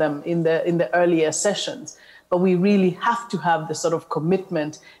several of them in the earlier sessions, but we really have to have the sort of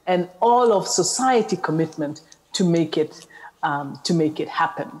commitment and all of society commitment to make it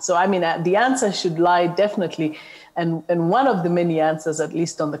happen. So, I mean, the answer should lie definitely, and one of the many answers, at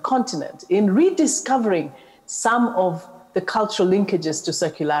least on the continent, in rediscovering some of the cultural linkages to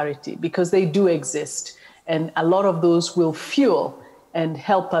circularity, because they do exist. And a lot of those will fuel and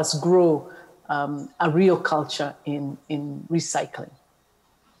help us grow a real culture in recycling.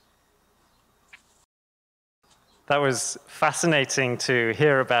 That was fascinating to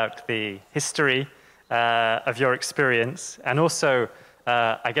hear about the history of your experience, and also,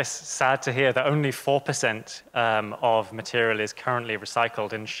 I guess, sad to hear that only 4% of material is currently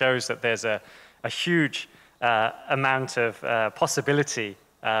recycled, and shows that there's a huge amount of possibility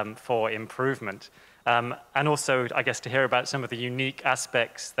for improvement. And also, I guess, to hear about some of the unique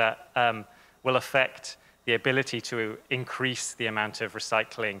aspects that will affect the ability to increase the amount of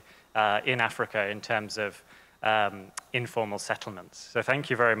recycling in Africa in terms of informal settlements. So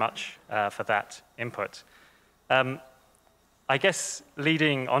thank you very much for that input. I guess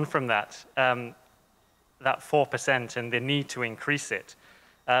leading on from that, that 4% and the need to increase it,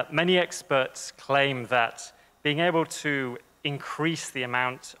 many experts claim that being able to increase the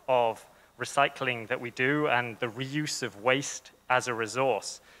amount of recycling that we do and the reuse of waste as a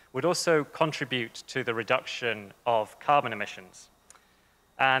resource would also contribute to the reduction of carbon emissions.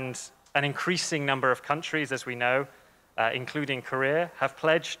 And an increasing number of countries, as we know, including Korea, have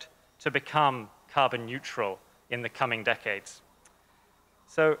pledged to become carbon neutral in the coming decades.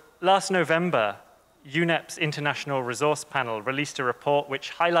 So last November, UNEP's International Resource Panel released a report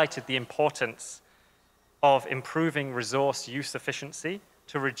which highlighted the importance of improving resource use efficiency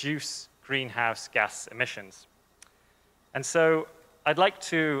to reduce greenhouse gas emissions. And so I'd like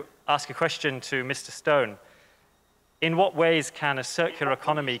to ask a question to Mr. Stone. In what ways can a circular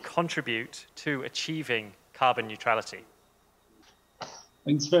economy contribute to achieving carbon neutrality?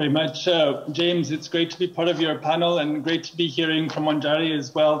 Thanks very much, James. It's great to be part of your panel and great to be hearing from Wanjari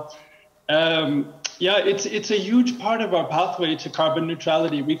as well. Yeah, it's a huge part of our pathway to carbon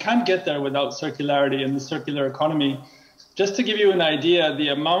neutrality. We can't get there without circularity and the circular economy. Just to give you an idea, the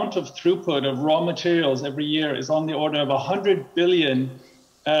amount of throughput of raw materials every year is on the order of 100 billion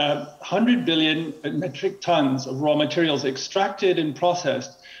metric tons of raw materials extracted and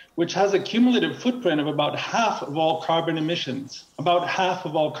processed, which has a cumulative footprint of about half of all carbon emissions,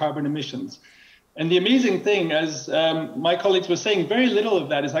 And the amazing thing, as my colleagues were saying, very little of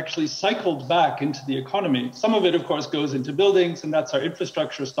that is actually cycled back into the economy. Some of it, of course, goes into buildings, and that's our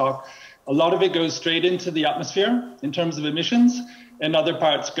infrastructure stock. A lot of it goes straight into the atmosphere in terms of emissions, and other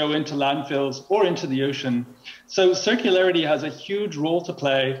parts go into landfills or into the ocean. So circularity has a huge role to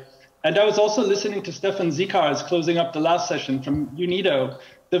play. And I was also listening to Stefan Zikars closing up the last session from UNIDO.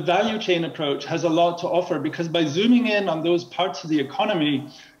 The value chain approach has a lot to offer, because by zooming in on those parts of the economy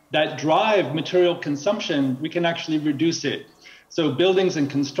that drive material consumption, we can actually reduce it. So buildings and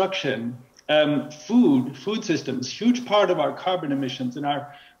construction, food systems, huge part of our carbon emissions in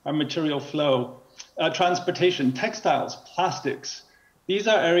our material flow, transportation, textiles, plastics. These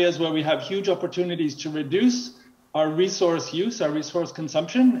are areas where we have huge opportunities to reduce our resource use, our resource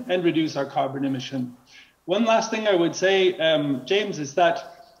consumption, and reduce our carbon emission. One last thing I would say, James, is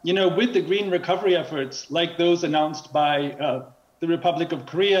that, you know, with the green recovery efforts like those announced by the Republic of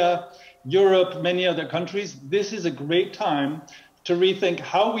Korea, Europe, many other countries, this is a great time to rethink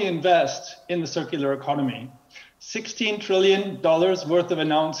how we invest in the circular economy. $16 trillion worth of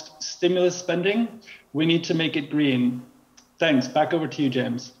announced stimulus spending. We need to make it green. Thanks. Back over to you,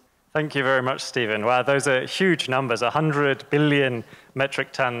 James. Thank you very much, Stephen. Wow, those are huge numbers, 100 billion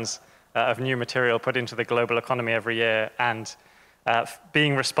metric tons of new material put into the global economy every year, and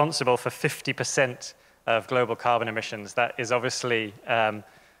being responsible for 50% of global carbon emissions. That is obviously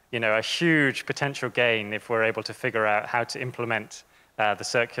you know, a huge potential gain if we're able to figure out how to implement the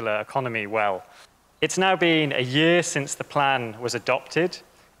circular economy well. It's now been a year since the plan was adopted,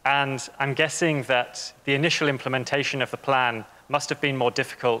 and I'm guessing that the initial implementation of the plan must have been more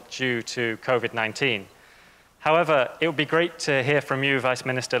difficult due to COVID-19. However, it would be great to hear from you, Vice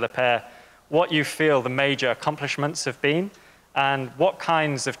Minister Lepere, what you feel the major accomplishments have been, and what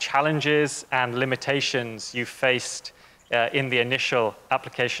kinds of challenges and limitations you faced in the initial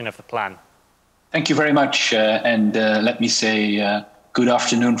application of the plan. Thank you very much, and let me say good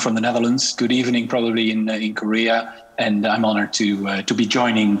afternoon from the Netherlands, good evening probably in Korea, and I'm honored to be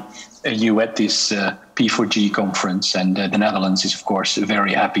joining you at this P4G conference, and the Netherlands is of course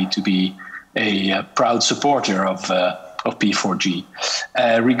very happy to be a proud supporter of P4G.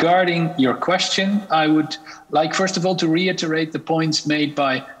 Regarding your question, I would like first of all to reiterate the points made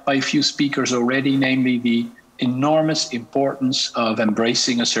by a few speakers already, namely the enormous importance of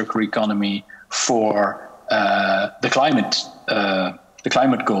embracing a circular economy for the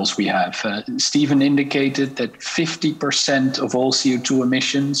climate goals we have. Stephen indicated that 50% of all CO2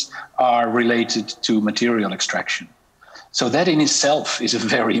 emissions are related to material extraction. So that in itself is a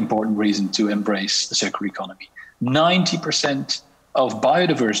very important reason to embrace the circular economy. 90% of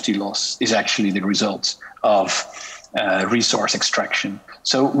biodiversity loss is actually the result of resource extraction.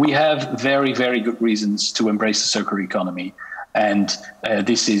 So we have very, very good reasons to embrace the circular economy. And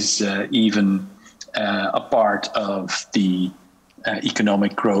this is even a part of the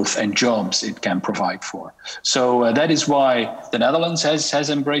economic growth and jobs it can provide for. So that is why the Netherlands has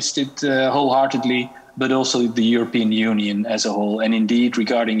embraced it wholeheartedly, but also the European Union as a whole. And indeed,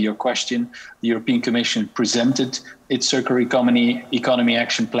 regarding your question, the European Commission presented its circular economy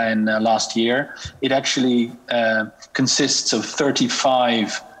action plan last year. It actually consists of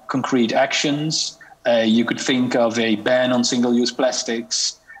 35 concrete actions. You could think of a ban on single-use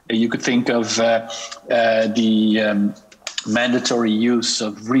plastics. You could think of the mandatory use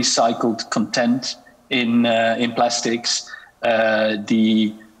of recycled content in plastics,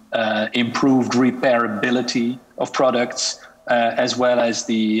 the improved repairability of products, as well as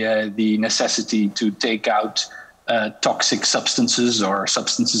the necessity to take out toxic substances or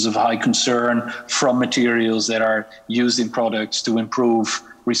substances of high concern from materials that are used in products to improve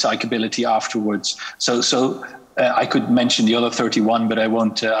recyclability afterwards. So I could mention the other 31, but I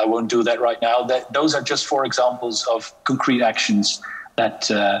won't do that right now. Those are just 4 examples of concrete actions that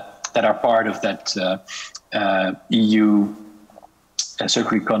are part of that EU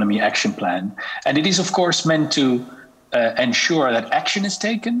Circular Economy Action Plan. And it is, of course, meant to ensure that action is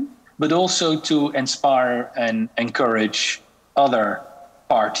taken, but also to inspire and encourage other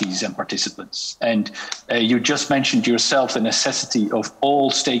parties and participants. And you just mentioned yourself the necessity of all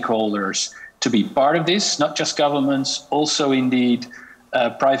stakeholders to be part of this, not just governments, also indeed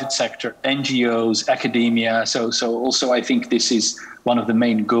private sector, NGOs, academia. So also I think this is one of the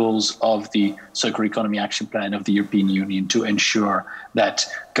main goals of the Circular Economy Action Plan of the European Union, to ensure that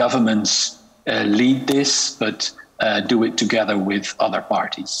governments lead this, but do it together with other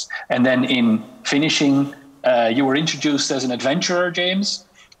parties. And then in finishing, you were introduced as an adventurer, James,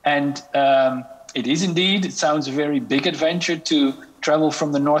 and it is indeed, it sounds a very big adventure to travel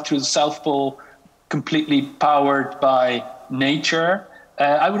from the North to the South Pole, completely powered by nature.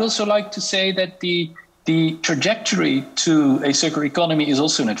 I would also like to say that the trajectory to a circular economy is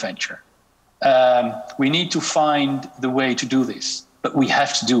also an adventure. We need to find the way to do this, but we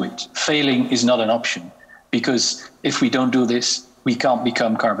have to do it. Failing is not an option, because if we don't do this, we can't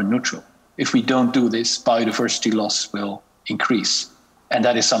become carbon neutral. If we don't do this, biodiversity loss will increase. And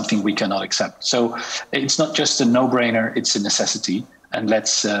that is something we cannot accept. So it's not just a no-brainer, it's a necessity. And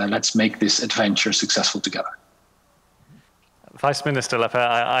let's make this adventure successful together. Vice Minister Leppe,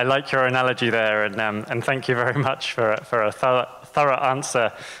 I like your analogy there, and thank you very much for a thorough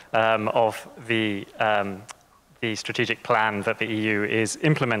answer of the strategic plan that the EU is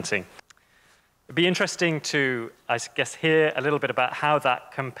implementing. It'd be interesting to, I guess, hear a little bit about how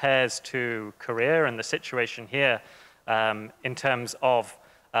that compares to Korea and the situation here in terms of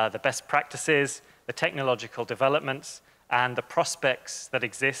the best practices, the technological developments, and the prospects that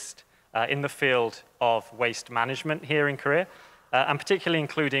exist in the field of waste management here in Korea, and particularly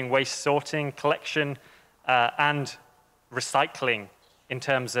including waste sorting, collection, and recycling in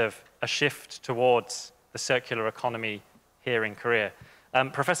terms of a shift towards the circular economy here in Korea.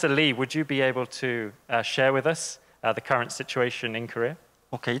 Professor Lee, would you be able to share with us the current situation in Korea?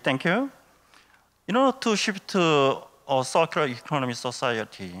 Okay, thank you. In order to shift to a circular economy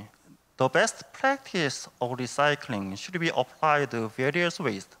society, the best practice of recycling should be applied to various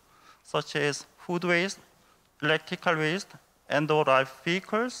waste, such as food waste, electrical waste, end-of-life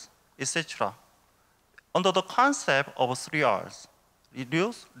vehicles, etc., under the concept of 3 Rs: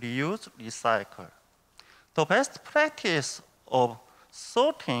 reduce, reuse, recycle. The best practice of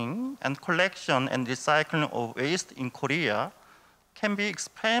sorting and collection and recycling of waste in Korea can be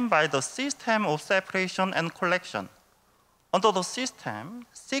explained by the system of separation and collection. Under the system,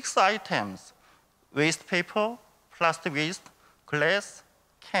 6 items: waste paper, plastic waste, glass,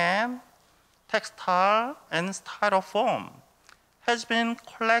 can, textile, and styrofoam, has been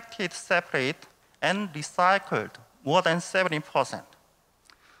collected separate and recycled more than 70%.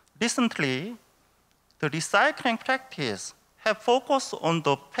 Recently, the recycling practice have focused on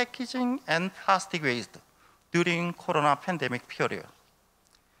the packaging and plastic waste during Corona pandemic period.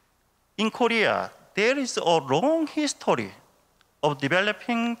 In Korea, there is a long history of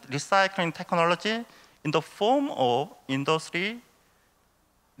developing recycling technology in the form of industry,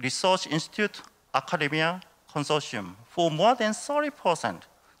 research institute, academia, consortium for more than 30%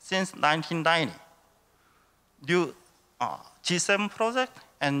 since 1990. New G7 project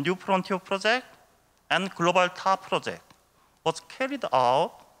and New Frontier project and Global TAP project was carried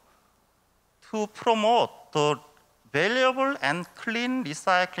out to promote the valuable and clean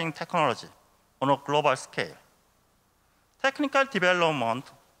recycling technology on a global scale. Technical development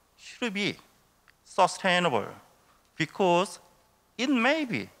should be sustainable because it may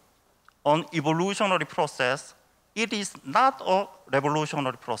be an evolutionary process. It is not a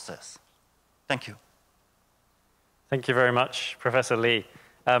revolutionary process. Thank you. Thank you very much, Professor Lee.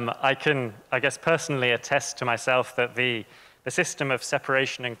 I can, I guess, personally attest to myself that the system of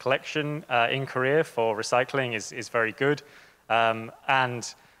separation and collection in Korea for recycling is very good.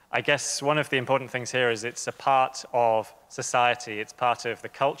 And I guess one of the important things here is it's a part of society. It's part of the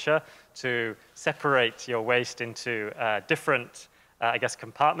culture to separate your waste into different, I guess,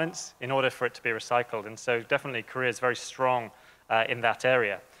 compartments in order for it to be recycled. And so definitely Korea is very strong in that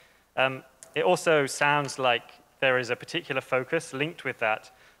area. It also sounds like there is a particular focus linked with that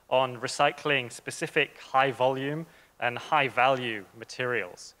on recycling specific high volume and high value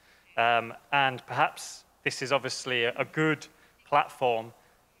materials. And perhaps this is obviously a good platform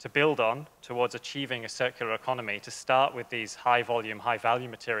to build on towards achieving a circular economy, to start with these high volume, high value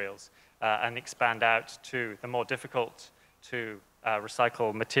materials and expand out to the more difficult to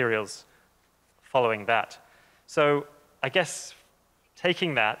recycle materials following that. So I guess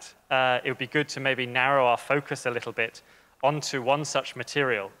taking that, it would be good to maybe narrow our focus a little bit onto one such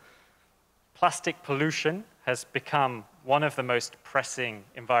material. Plastic pollution has become one of the most pressing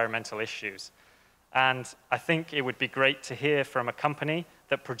environmental issues. And I think it would be great to hear from a company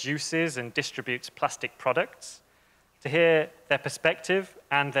that produces and distributes plastic products, to hear their perspective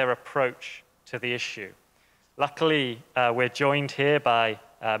and their approach to the issue. Luckily, we're joined here by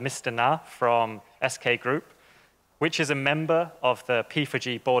Mr. Na from SK Group, which is a member of the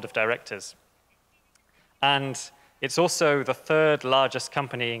P4G board of directors. And it's also the 3rd largest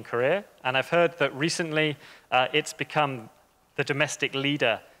company in Korea. And I've heard that recently it's become the domestic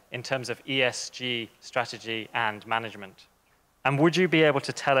leader in terms of ESG strategy and management. And would you be able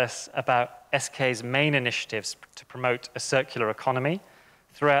to tell us about SK's main initiatives to promote a circular economy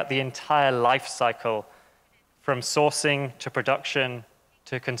throughout the entire life cycle, from sourcing to production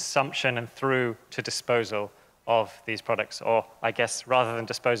to consumption and through to disposal of these products, or I guess rather than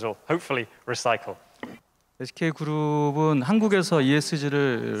disposal, hopefully recycle. SK그룹은 한국에서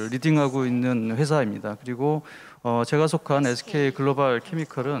ESG를 리딩하고 있는 회사입니다. 그리고 제가 속한 SK 글로벌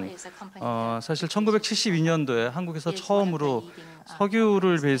케미컬은 사실 1972년도에 한국에서 처음으로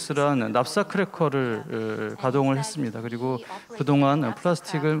석유를 베이스로 한 납사 크래커를 가동을 했습니다. 그리고 그동안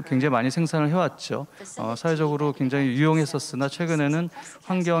플라스틱을 굉장히 많이 생산을 해왔죠. 사회적으로 굉장히 유용했었으나 최근에는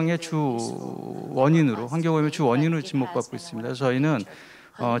환경오염의 주 원인으로 지목받고 있습니다. 그래서 저희는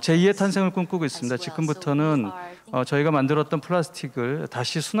제2의 탄생을 꿈꾸고 있습니다. 지금부터는 저희가 만들었던 플라스틱을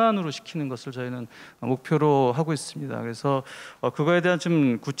다시 순환으로 시키는 것을 저희는 목표로 하고 있습니다. 그래서 그거에 대한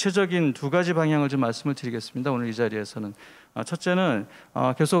좀 구체적인 두 가지 방향을 좀 말씀을 드리겠습니다. 오늘 이 자리에서는. 첫째는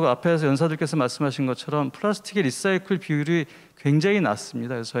계속 앞에서 연사들께서 말씀하신 것처럼 플라스틱의 리사이클 비율이 굉장히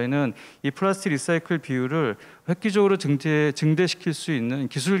낮습니다. 그래서 저희는 이 플라스틱 리사이클 비율을 획기적으로 증대시킬 수 있는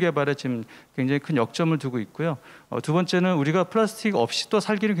기술 개발에 지금 굉장히 큰 역점을 두고 있고요. 두 번째는 우리가 플라스틱 없이 또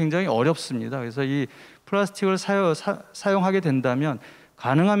살기는 굉장히 어렵습니다. 그래서 이 플라스틱을 사용하게 된다면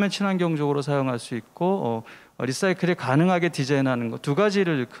가능하면 친환경적으로 사용할 수 있고 리사이클이 가능하게 디자인하는 것 두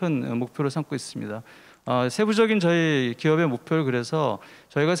가지를 큰 목표로 삼고 있습니다. 세부적인 저희 기업의 목표를 그래서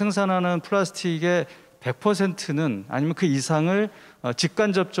저희가 생산하는 플라스틱의 100%는 아니면 그 이상을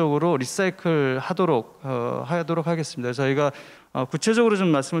직간접적으로 리사이클 하도록 하겠습니다. 저희가 구체적으로 좀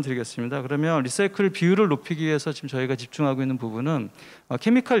말씀을 드리겠습니다. 그러면 리사이클 비율을 높이기 위해서 지금 저희가 집중하고 있는 부분은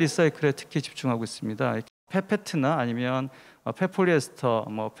케미컬 리사이클에 특히 집중하고 있습니다. 폐페트나 아니면 폐폴리에스터,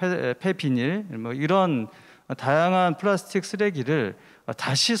 폐비닐 이런 다양한 플라스틱 쓰레기를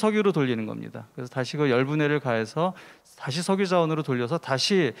다시 석유로 돌리는 겁니다. 그래서 다시 그 열분해를 가해서 다시 석유 자원으로 돌려서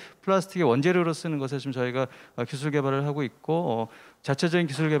다시 플라스틱의 원재료로 쓰는 것에 지금 저희가 기술 개발을 하고 있고 자체적인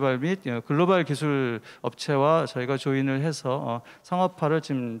기술 개발 및 글로벌 기술 업체와 저희가 조인을 해서 상업화를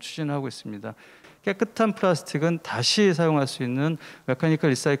지금 추진하고 있습니다. 깨끗한 플라스틱은 다시 사용할 수 있는 메카니컬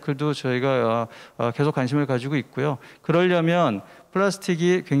리사이클도 저희가 계속 관심을 가지고 있고요. 그러려면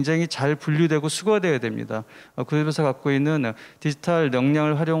플라스틱이 굉장히 잘 분류되고 수거되어야 됩니다. 그룹에서 갖고 있는 디지털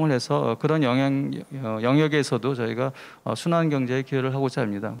역량을 활용을 해서 그런 영역에서도 저희가 순환경제에 기여를 하고자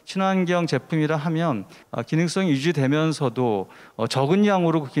합니다. 친환경 제품이라 하면 기능성이 유지되면서도 적은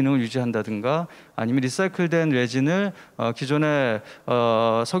양으로 그 기능을 유지한다든가 아니면 리사이클된 레진을 기존의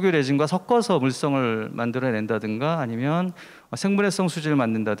석유 레진과 섞어서 물성을 만들어낸다든가 아니면 생분해성 수지를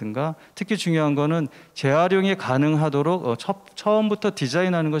만든다든가 특히 중요한 거는 재활용이 가능하도록 처음부터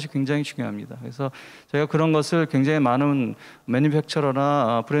디자인하는 것이 굉장히 중요합니다. 그래서 저희가 그런 것을 굉장히 많은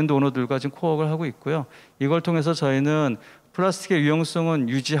매니팩처러나 브랜드 오너들과 지금 코워크를 하고 있고요. 이걸 통해서 저희는 플라스틱의 유용성은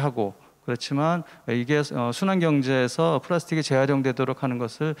유지하고 그렇지만 이게 순환경제에서 플라스틱이 재활용되도록 하는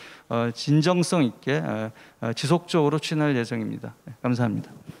것을 진정성 있게 지속적으로 추진할 예정입니다. 네,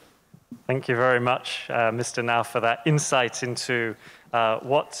 감사합니다. Thank you very much, Mr. Now, for that insight into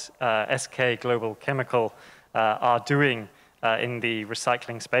what SK Global Chemical are doing in the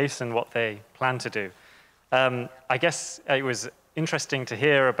recycling space and what they plan to do. I guess it was interesting to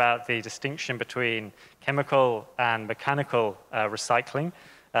hear about the distinction between chemical and mechanical recycling,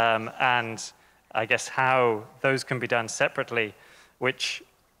 and I guess how those can be done separately, which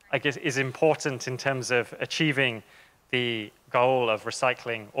I guess is important in terms of achieving the goal of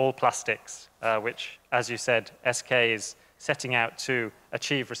recycling all plastics, which, as you said, SK is setting out to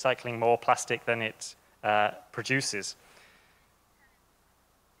achieve recycling more plastic than it produces.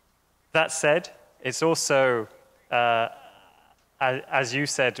 That said, it's also, as you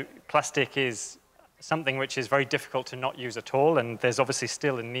said, plastic is something which is very difficult to not use at all, and there's obviously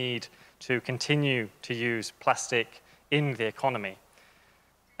still a need to continue to use plastic in the economy.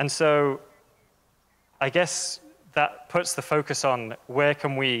 And so I guess that puts the focus on where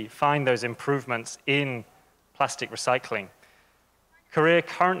can we find those improvements in plastic recycling. Korea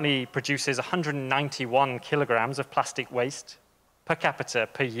currently produces 191 kilograms of plastic waste per capita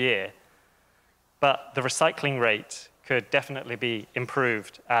per year, but the recycling rate could definitely be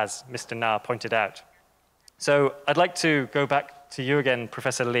improved, as Mr. Na pointed out. So I'd like to go back to you again,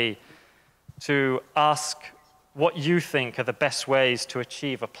 Professor Lee, to ask what you think are the best ways to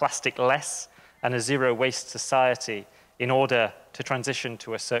achieve a plastic-less and a zero-waste society in order to transition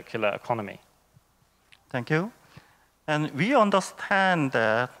to a circular economy. Thank you. And we understand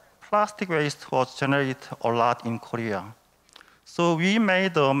that plastic waste was generated a lot in Korea. So we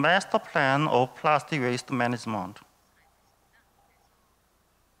made a master plan of plastic waste management.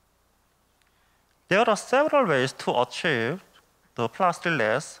 There are several ways to achieve the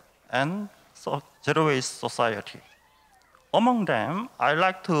plastic-less and zero-waste society. Among them, I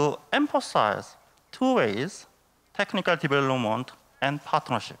like to emphasize two ways: technical development and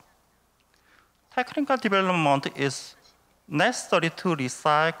partnership. technical development is necessary to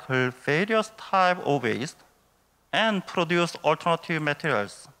recycle various types of waste and produce alternative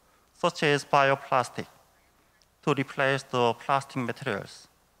materials, such as bioplastic, to replace the plastic materials.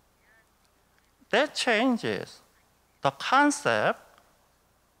 That changes the concept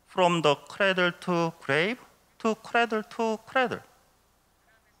from the cradle to grave to cradle to cradle.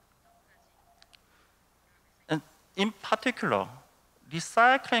 And in particular,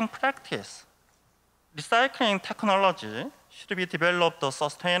 recycling technology should be developed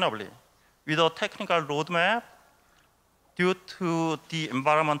sustainably with a technical roadmap due to the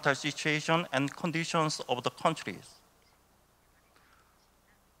environmental situation and conditions of the countries.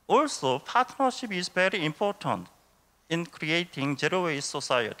 Also, partnership is very important in creating zero-waste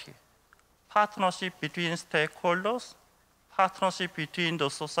society. Partnership between stakeholders, partnership between the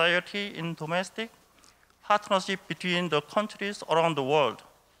society in domestic, partnership between the countries around the world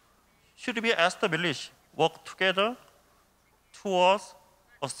should be established, work together towards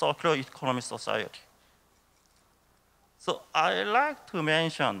a circular economy society. So I like to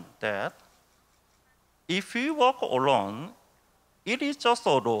mention that if we work alone, it is just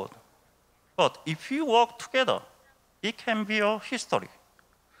a road. But if we work together, it can be a history.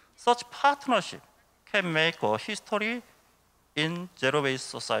 Such partnership can make a history in zero-waste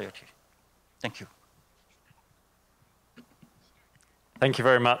society. Thank you. Thank you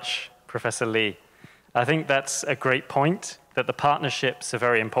very much, Professor Lee. I think that's a great point, that the partnerships are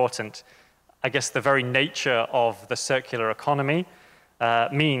very important. I guess the very nature of the circular economy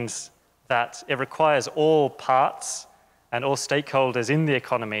means that it requires all parts and all stakeholders in the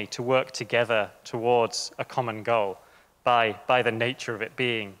economy to work together towards a common goal by the nature of it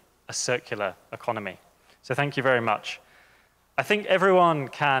being a circular economy. So thank you very much. I think everyone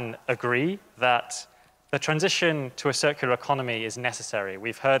can agree that the transition to a circular economy is necessary.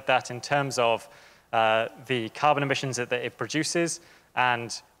 We've heard that in terms of the carbon emissions that it produces,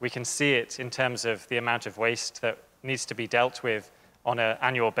 and we can see it in terms of the amount of waste that needs to be dealt with on an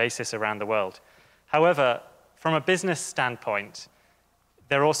annual basis around the world. However, from a business standpoint,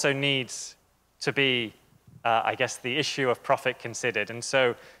 there also needs to be, I guess, the issue of profit considered. And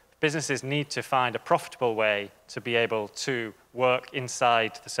so businesses need to find a profitable way to be able to work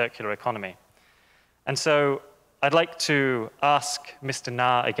inside the circular economy. And so I'd like to ask Mr.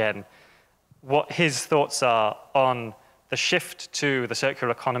 Na again what his thoughts are on the shift to the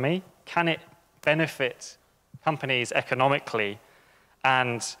circular economy. Can it benefit companies economically?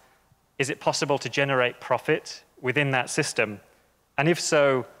 And is it possible to generate profit within that system? And if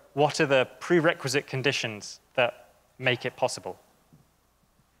so, what are the prerequisite conditions that make it possible?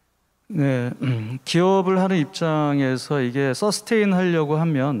 네, 기업을 하는 입장에서 이게 서스테인 하려고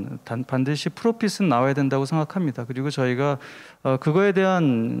하면 반드시 프로핏은 나와야 된다고 생각합니다. 그리고 저희가 그거에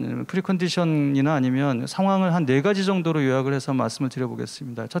대한 프리컨디션이나 아니면 상황을 한 4가지 정도로 요약을 해서 말씀을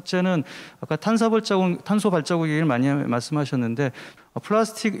드려보겠습니다. 첫째는 아까 탄소 발자국 얘기를 많이 말씀하셨는데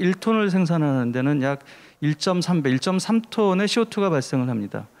플라스틱 1톤을 생산하는 데는 약 1.3배, 1.3톤의 CO2가 발생을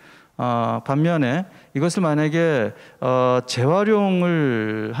합니다. 반면에 이것을 만약에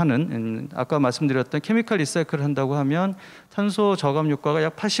재활용을 하는 아까 말씀드렸던 케미컬 리사이클을 한다고 하면 탄소 저감 효과가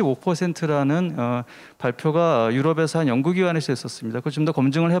약 85%라는 발표가 유럽에서 한 연구기관에서 있었습니다. 그걸 좀 더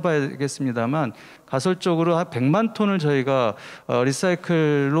검증을 해봐야겠습니다만 가설적으로 한 100만 톤을 저희가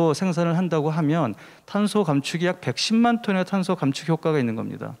리사이클로 생산을 한다고 하면 탄소 감축이 약 110만 톤의 탄소 감축 효과가 있는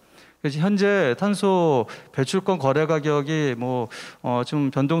겁니다. 그래서 현재 탄소 배출권 거래 가격이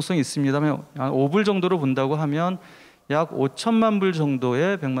좀 변동성이 있습니다만 한 5불 정도로 본다고 하면 약 5천만 불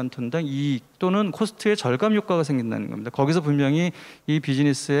정도의 100만 톤당 이익 또는 코스트의 절감 효과가 생긴다는 겁니다. 거기서 분명히 이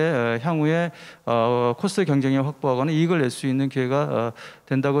비즈니스의 향후에 코스트 경쟁력 확보하거나 이익을 낼 수 있는 기회가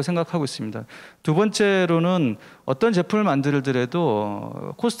된다고 생각하고 있습니다. 두 번째로는 어떤 제품을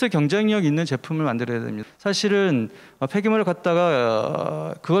만들더라도 코스트 경쟁력 있는 제품을 만들어야 됩니다. 사실은 폐기물을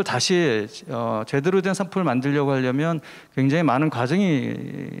갖다가 그걸 다시 제대로 된 상품을 만들려고 하려면 굉장히 많은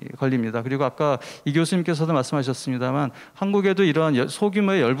과정이 걸립니다. 그리고 아까 이 교수님께서도 말씀하셨습니다만 한국에도 이러한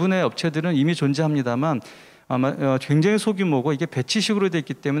소규모의 열분의 업체들은 이미 존재합니다만 굉장히 소규모고 이게 배치식으로 되어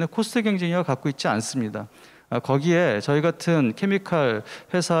있기 때문에 코스트 경쟁력을 갖고 있지 않습니다. 거기에 저희 같은 케미칼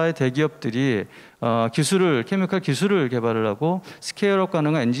회사의 대기업들이 케미칼 기술을 개발을 하고 스케일업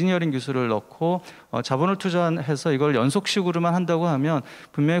가능한 엔지니어링 기술을 넣고 자본을 투자해서 이걸 연속식으로만 한다고 하면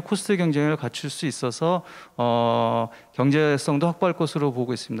분명히 코스트 경쟁력을 갖출 수 있어서 경제성도 확보할 것으로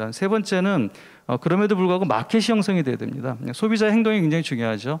보고 있습니다. 세 번째는 그럼에도 불구하고 마켓이 형성이 돼야 됩니다. 소비자의 행동이 굉장히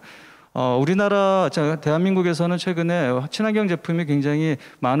중요하죠. 우리나라 대한민국에서는 최근에 친환경 제품이 굉장히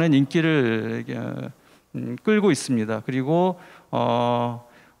많은 인기를 끌고 있습니다. 그리고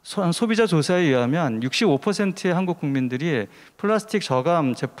소비자 조사에 의하면 65%의 한국 국민들이 플라스틱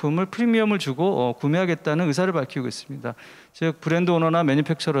저감 제품을 프리미엄을 주고 구매하겠다는 의사를 밝히고 있습니다. 즉 브랜드 오너나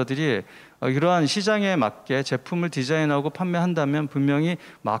매니팩처러들이 이러한 시장에 맞게 제품을 디자인하고 판매한다면 분명히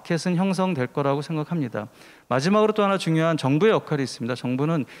마켓은 형성될 거라고 생각합니다. 마지막으로 또 하나 중요한 정부의 역할이 있습니다.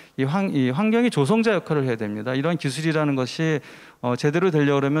 정부는 이 환경의 조성자 역할을 해야 됩니다. 이런 기술이라는 것이 제대로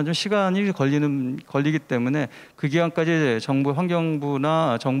되려고 그러면 좀 시간이 걸리기 때문에 그 기간까지 정부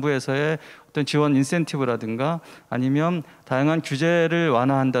환경부나 정부에서의 어떤 지원 인센티브라든가 아니면 다양한 규제를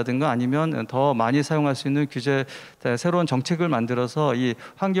완화한다든가 아니면 더 많이 사용할 수 있는 규제 새로운 정책을 만들어서 이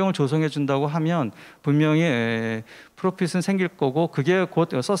환경을 조성해 준다고 하면 분명히 프로핏은 생길 거고 그게 곧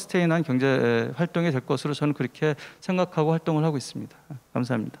서스테인한 경제 활동이 될 것으로 저는 그렇게 생각하고 활동을 하고 있습니다.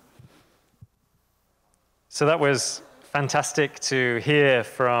 감사합니다. So that was fantastic to hear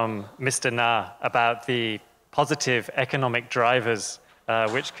from Mr. Na about the positive economic drivers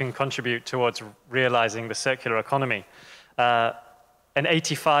which can contribute towards realizing the circular economy. An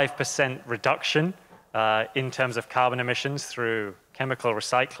 85% reduction in terms of carbon emissions through chemical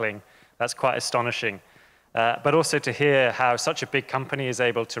recycling, that's quite astonishing. But also to hear how such a big company is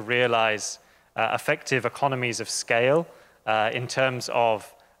able to realize effective economies of scale in terms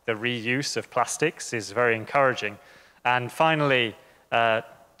of the reuse of plastics is very encouraging. And finally,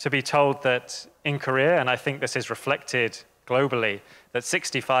 to be told that in Korea, and I think this is reflected globally, that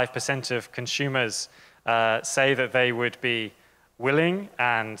 65% of consumers say that they would be willing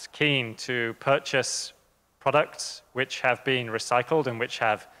and keen to purchase products which have been recycled and which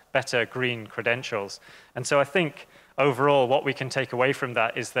have better green credentials. And so I think overall what we can take away from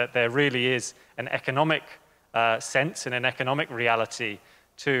that is that there really is an economic sense and an economic reality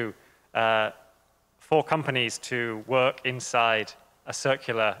to for companies to work inside a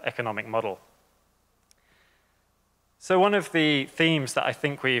circular economic model. So one of the themes that I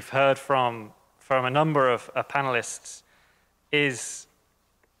think we've heard from a number of panelists is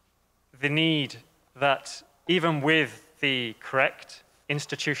the need that even with the correct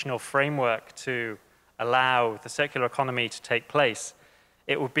institutional framework to allow the circular economy to take place,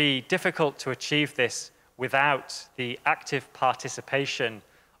 it would be difficult to achieve this without the active participation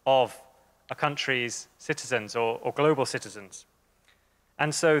of a country's citizens or global citizens.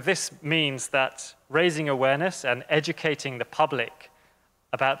 And so this means that raising awareness and educating the public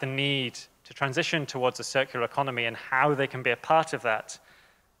about the need to transition towards a circular economy and how they can be a part of that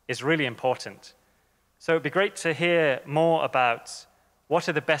is really important. So it'd be great to hear more about what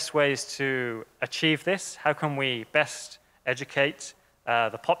are the best ways to achieve this? How can we best educate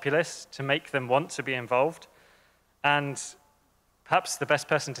the populace to make them want to be involved? And perhaps the best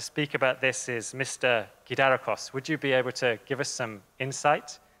person to speak about this is Mr. Gidarakos. Would you be able to give us some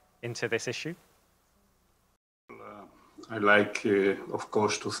insight into this issue? I'd like, of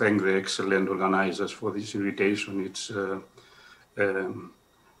course, to thank the excellent organizers for this invitation. It's a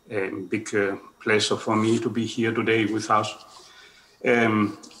big pleasure for me to be here today with us.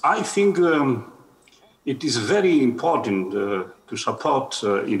 I think it is very important to support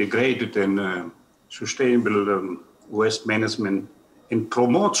integrated and sustainable waste management and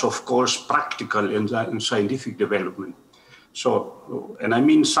promotes, of course, practical and scientific development. So, and I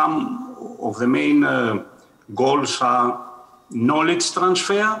mean some of the main goals are knowledge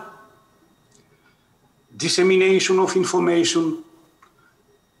transfer, dissemination of information,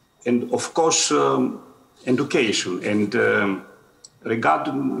 and of course, education. And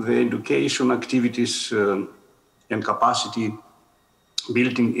regarding the education activities and capacity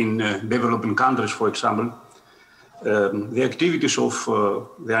building in developing countries, for example, the activities of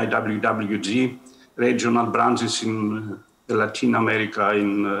the IWWG, regional branches in Latin America,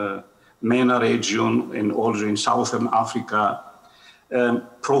 in MENA region, and also in Southern Africa,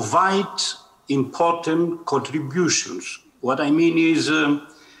 provide important contributions. What I mean is,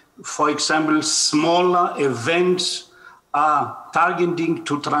 for example, smaller events are targeting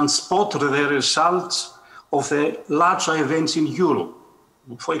to transport the results of the larger events in Europe.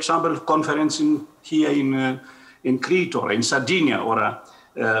 For example, conference here in Crete or in Sardinia or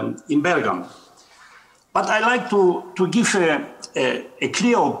in Bergamo. But I like to give a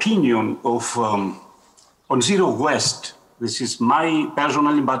clear opinion of on zero waste. This is my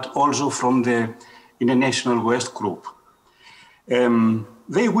personally, but also from the International Waste Group.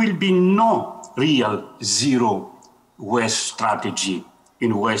 There will be no real zero waste strategy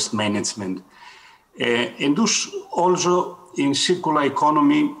in waste management. And thus also in circular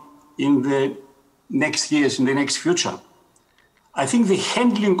economy in the next years, in the next future. I think the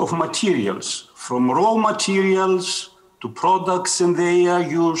handling of materials, from raw materials to products and their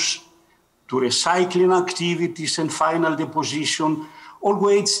use, to recycling activities and final deposition,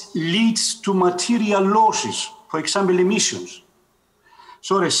 always leads to material losses, for example, emissions.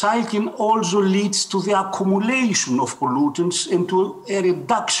 So recycling also leads to the accumulation of pollutants and to a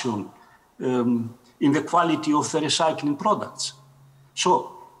reduction in the quality of the recycling products.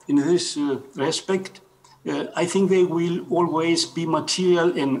 So in this respect, I think there will always be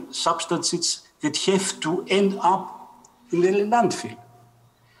material and substances that have to end up in the landfill.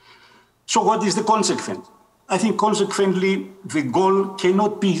 So what is the consequence? I think consequently, the goal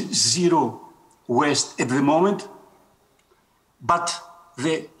cannot be zero waste at the moment, but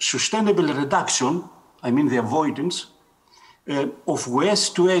the sustainable reduction, I mean the avoidance of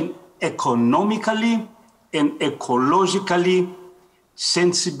waste to an economically and ecologically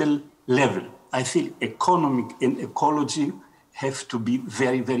sensible level. I feel economic and ecology have to be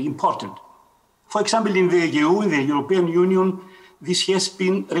very, very important. For example, in the EU, in the European Union, this has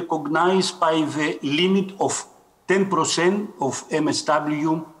been recognized by the limit of 10% of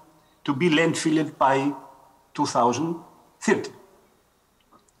MSW to be landfilled by 2030.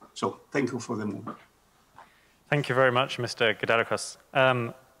 So thank you for the moment. Thank you very much, Mr. Gedarikos.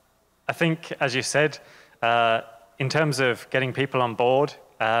 I think, as you said, in terms of getting people on board,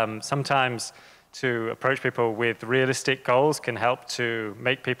 sometimes to approach people with realistic goals can help to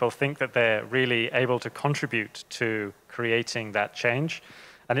make people think that they're really able to contribute to creating that change.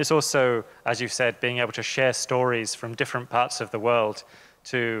 And it's also, as you said, being able to share stories from different parts of the world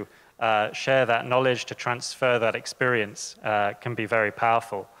to share that knowledge, to transfer that experience can be very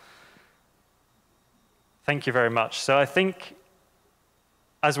powerful. Thank you very much. So I think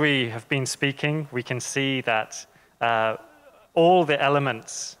as we have been speaking, we can see that all the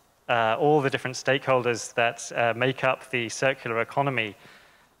elements, all the different stakeholders that make up the circular economy,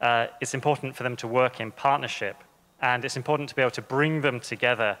 it's important for them to work in partnership. And it's important to be able to bring them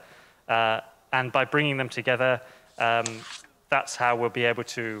together. And by bringing them together, that's how we'll be able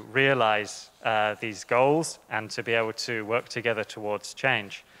to realize these goals and to be able to work together towards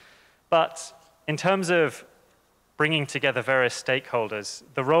change. But in terms of bringing together various stakeholders,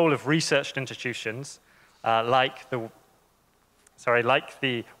 the role of research institutions like the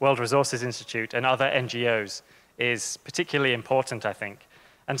World Resources Institute and other NGOs is particularly important, I think.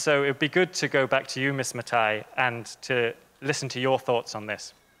 And so it would be good to go back to you, Ms. Matai, and to listen to your thoughts on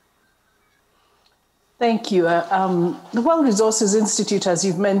this. Thank you. The World Resources Institute, as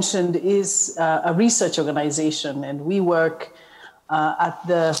you've mentioned, is a research organization, and we work at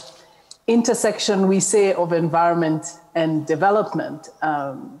the intersection, we say, of environment and development,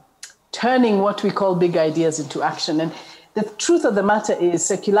 turning what we call big ideas into action. And the truth of the matter is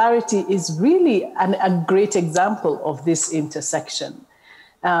circularity is really a great example of this intersection.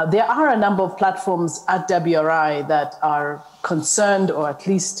 There are a number of platforms at WRI that are concerned or at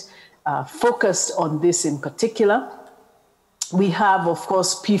least focused on this in particular. We have, of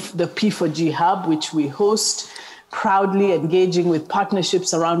course, the P4G Hub, which we host, proudly engaging with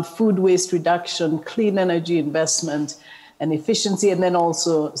partnerships around food waste reduction, clean energy investment and efficiency, and then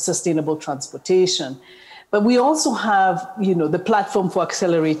also sustainable transportation. But we also have, the platform for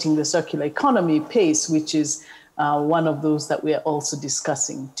accelerating the circular economy, PACE, which is one of those that we are also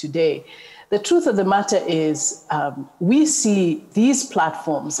discussing today. The truth of the matter is we see these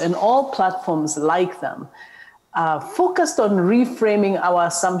platforms and all platforms like them focused on reframing our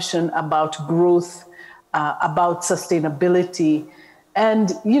assumption about growth, about sustainability,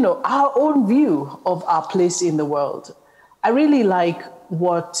 and our own view of our place in the world. I really like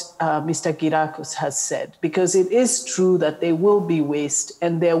what Mr. Gedarikos has said, because it is true that there will be waste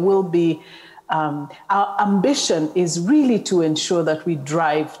and there will be our ambition is really to ensure that we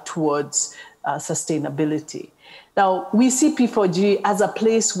drive towards sustainability. Now, we see P4G as a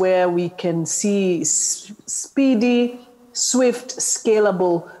place where we can see speedy, swift,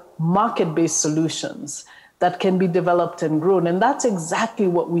 scalable, market-based solutions that can be developed and grown. And that's exactly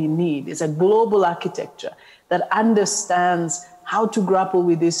what we need, is a global architecture that understands how to grapple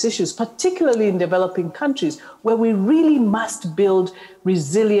with these issues, particularly in developing countries, where we really must build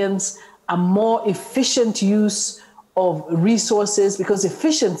resilience, a more efficient use of resources, because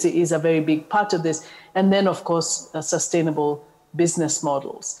efficiency is a very big part of this. And then, of course, sustainable business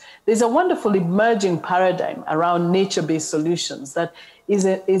models. There's a wonderful emerging paradigm around nature-based solutions that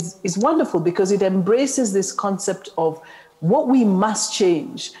is wonderful, because it embraces this concept of what we must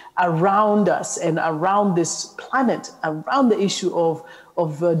change around us and around this planet, around the issue of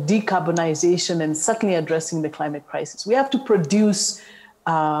decarbonization and certainly addressing the climate crisis. We have to produce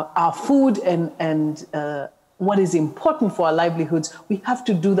our food and what is important for our livelihoods. We have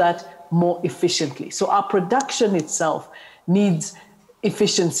to do that more efficiently. So our production itself needs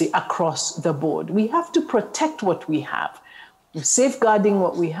efficiency across the board. We have to protect what we have. safeguarding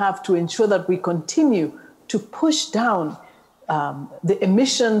what we have to ensure that we continue to push down the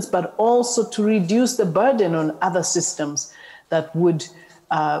emissions, but also to reduce the burden on other systems that would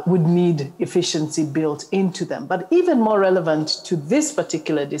need efficiency built into them. But even more relevant to this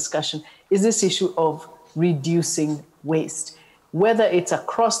particular discussion is this issue of reducing waste, whether it's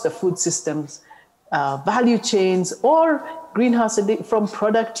across the food systems, value chains, or greenhouse from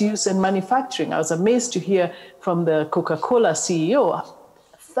product use and manufacturing. I was amazed to hear from the Coca-Cola CEO, a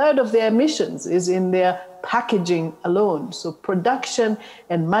third of their emissions is in their packaging alone. So production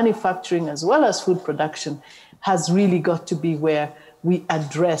and manufacturing, as well as food production, has really got to be where we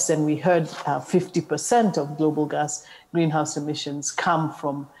address, and we heard 50% of global greenhouse emissions come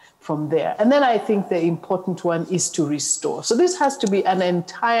from there. And then I think the important one is to restore. So this has to be an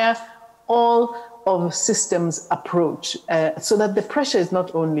entire, all of systems approach, so that the pressure is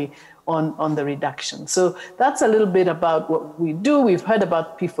not only on the reduction. So that's a little bit about what we do. We've heard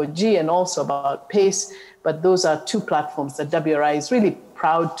about P4G and also about PACE, but those are two platforms that WRI is really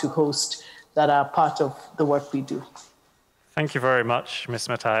proud to host that are part of the work we do. Thank you very much, Ms.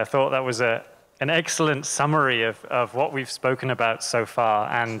 Matai. I thought that was an excellent summary of what we've spoken about so far,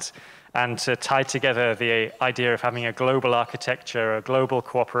 and to tie together the idea of having a global architecture, a global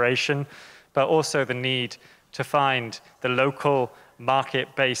cooperation, but also the need to find the local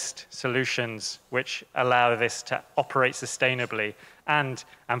market-based solutions which allow this to operate sustainably, and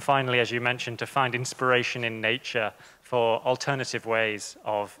finally, as you mentioned, to find inspiration in nature for alternative ways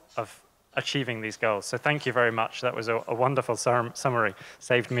of achieving these goals. So thank you very much. That was a wonderful summary.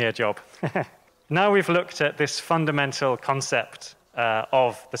 Saved me a job. Now we've looked at this fundamental concept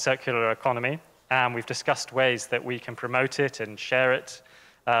of the circular economy, and we've discussed ways that we can promote it and share it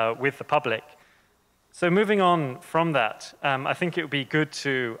with the public. So moving on from that, I think it would be good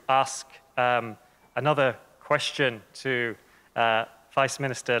to ask another question to Vice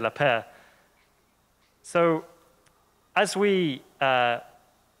Minister Lapierre. So as we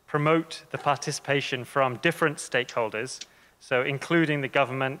promote the participation from different stakeholders, so including the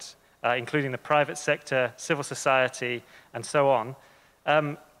government, including the private sector, civil society, and so on,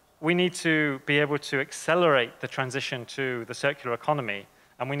 we need to be able to accelerate the transition to the circular economy,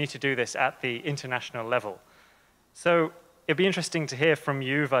 and we need to do this at the international level. So it'd be interesting to hear from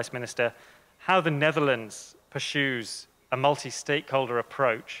you, Vice Minister, how the Netherlands pursues a multi-stakeholder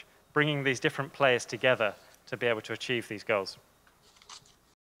approach, bringing these different players together to be able to achieve these goals.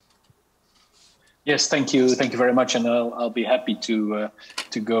 Yes, thank you very much, and I'll be happy to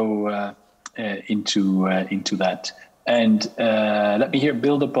go into that. And let me here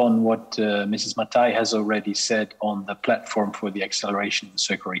build upon what Mrs. Matai has already said on the platform for the acceleration of the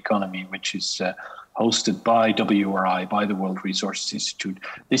circular economy, which is hosted by WRI, by the World Resources Institute.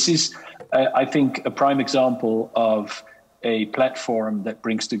 This is, I think, a prime example of a platform that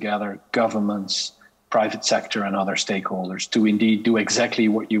brings together governments, private sector and other stakeholders to indeed do exactly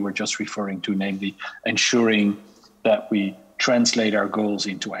what you were just referring to, namely ensuring that we translate our goals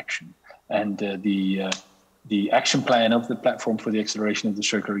into action. And the action plan of the platform for the acceleration of the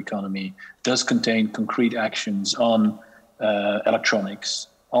circular economy does contain concrete actions on electronics,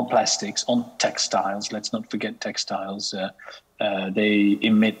 on plastics, on textiles. Let's not forget textiles. They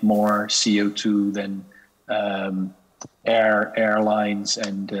emit more CO2 than airlines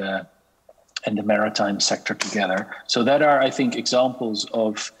and the maritime sector together. So that are, I think, examples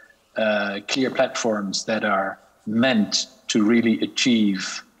of clear platforms that are meant to really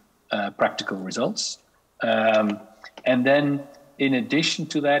achieve practical results. And then in addition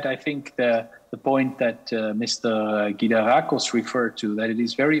to that, I think the point that Mr. Guidarakos referred to, that it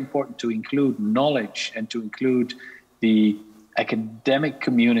is very important to include knowledge and to include the academic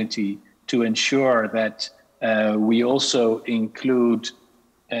community to ensure that we also include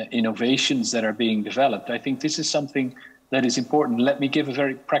innovations that are being developed. I think this is something that is important. Let me give a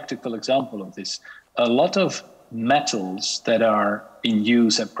very practical example of this. A lot of metals that are in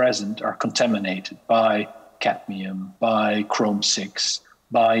use at present are contaminated by cadmium, by chrome-6,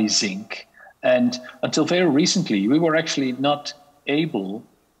 by zinc. And until very recently, we were actually not able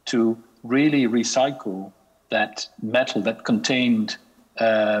to really recycle that metal that contained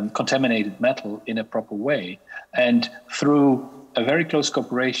contaminated metal in a proper way. And through a very close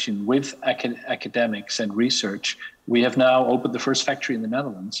cooperation with academics and research, we have now opened the first factory in the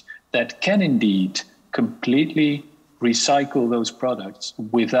Netherlands that can indeed completely recycle those products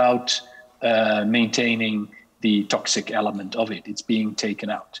without maintaining the toxic element of it. It's being taken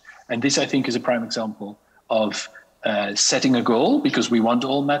out. And this, I think, is a prime example of setting a goal, because we want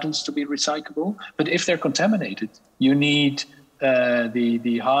all metals to be recyclable. But if they're contaminated, you need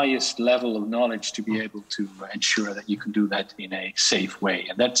the highest level of knowledge to be able to ensure that you can do that in a safe way.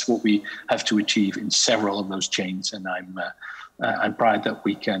 And that's what we have to achieve in several of those chains. And I'm proud that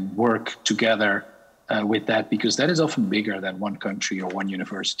we can work together with that, because that is often bigger than one country or one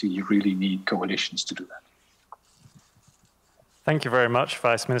university. You really need coalitions to do that. Thank you very much,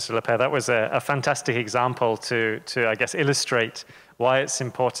 Vice Minister Lepere. That was a fantastic example to, I guess, illustrate why it's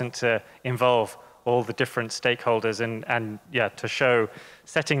important to involve all the different stakeholders and yeah, to show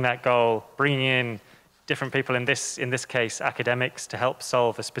setting that goal, bringing in different people, in this case, academics, to help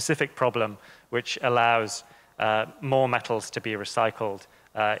solve a specific problem which allows more metals to be recycled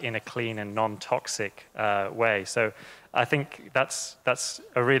in a clean and non-toxic way. So I think that's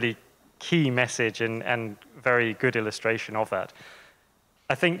a really key message and very good illustration of that.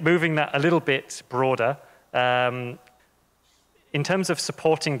 I think moving that a little bit broader, in terms of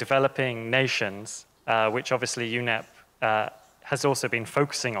supporting developing nations, which obviously UNEP has also been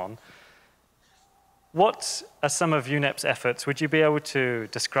focusing on, what are some of UNEP's efforts? Would you be able to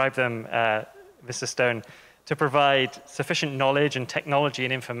describe them, Mr. Stone, to provide sufficient knowledge and technology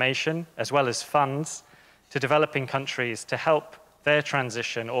and information, as well as funds, to developing countries to help their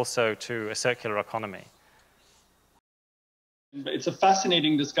transition also to a circular economy? It's a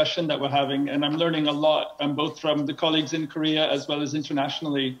fascinating discussion that we're having, and I'm learning a lot, both from the colleagues in Korea as well as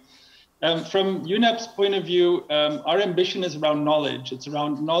internationally. From UNEP's point of view, our ambition is around knowledge. It's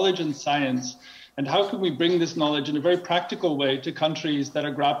around knowledge and science. And how can we bring this knowledge in a very practical way to countries that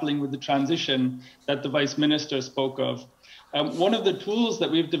are grappling with the transition that the Vice Minister spoke of? One of the tools that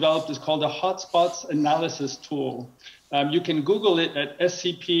we've developed is called a hotspots analysis tool. You can Google it at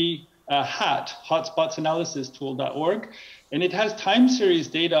SCP HAT, hotspotsanalysistool.org. And it has time series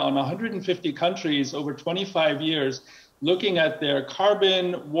data on 150 countries over 25 years, looking at their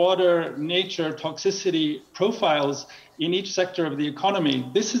carbon, water, nature, toxicity profiles in each sector of the economy.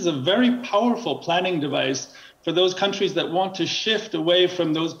 This is a very powerful planning device for those countries that want to shift away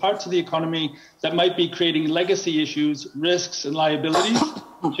from those parts of the economy that might be creating legacy issues, risks, and liabilities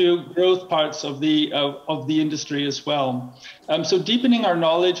to growth parts of the industry as well. So deepening our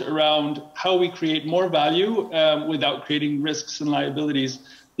knowledge around how we create more value without creating risks and liabilities.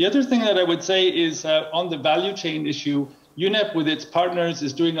 The other thing that I would say is on the value chain issue, UNEP with its partners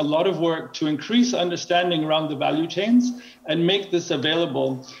is doing a lot of work to increase understanding around the value chains and make this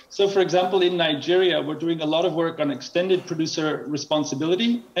available. So for example, in Nigeria, we're doing a lot of work on extended producer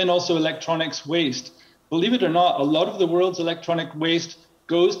responsibility and also electronics waste. Believe it or not, a lot of the world's electronic waste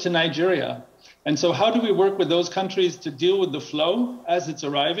goes to Nigeria. And so how do we work with those countries to deal with the flow as it's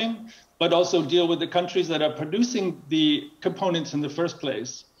arriving, but also deal with the countries that are producing the components in the first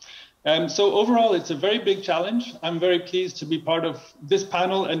place? So overall, it's a very big challenge. I'm very pleased to be part of this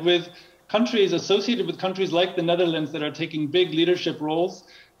panel and with countries associated with countries like the Netherlands that are taking big leadership roles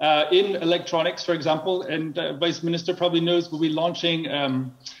in electronics, for example. And Vice Minister probably knows we'll be launching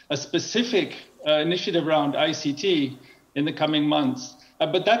a specific initiative around ICT in the coming months.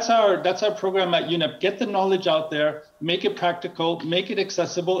 But that's our program at UNEP. Get the knowledge out there, make it practical, make it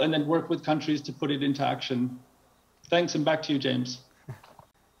accessible, and then work with countries to put it into action. Thanks, and back to you, James.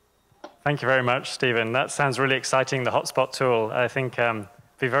 Thank you very much, Stephen. That sounds really exciting, the hotspot tool. I think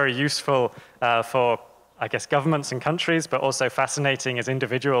be very useful for, I guess, governments and countries, but also fascinating as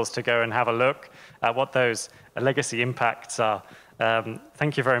individuals to go and have a look at what those legacy impacts are.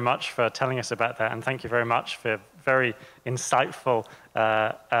 Thank you very much for telling us about that, and thank you very much for very insightful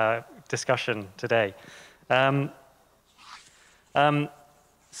discussion today.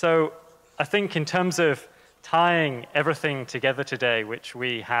 So I think in terms of tying everything together today, which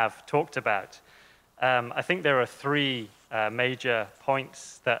we have talked about, I think there are three major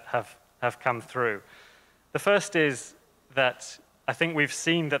points that have come through. The first is that I think we've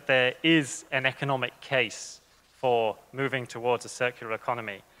seen that there is an economic case for moving towards a circular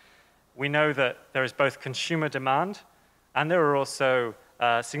economy. We know that there is both consumer demand and there are also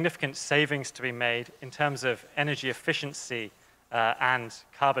significant savings to be made in terms of energy efficiency and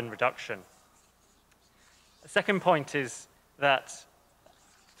carbon reduction. The second point is that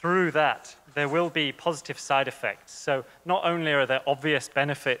through that, there will be positive side effects. So not only are there obvious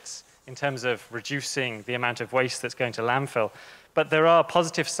benefits in terms of reducing the amount of waste that's going to landfill, but there are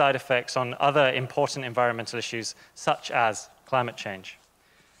positive side effects on other important environmental issues, such as climate change.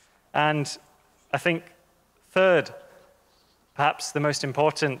 And I think third, perhaps the most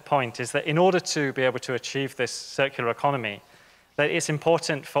important point, is that in order to be able to achieve this circular economy, that it's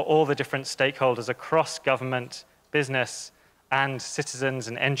important for all the different stakeholders across government, business, and citizens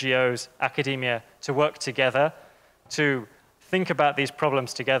and NGOs, academia, to work together, to think about these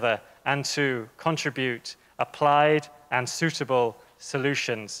problems together, and to contribute applied and suitable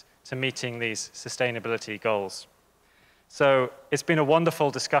solutions to meeting these sustainability goals. So it's been a wonderful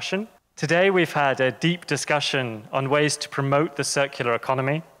discussion. Today we've had a deep discussion on ways to promote the circular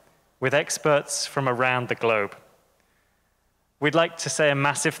economy with experts from around the globe. We'd like to say a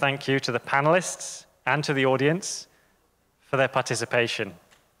massive thank you to the panelists and to the audience for their participation.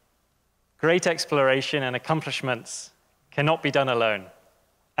 Great exploration and accomplishments cannot be done alone.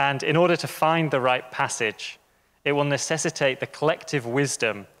 And in order to find the right passage, it will necessitate the collective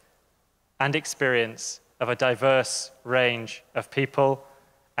wisdom and experience of a diverse range of people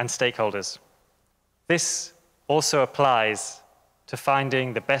and stakeholders. This also applies to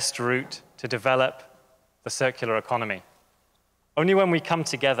finding the best route to develop the circular economy. Only when we come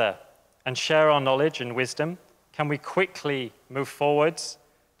together and share our knowledge and wisdom can we quickly move forwards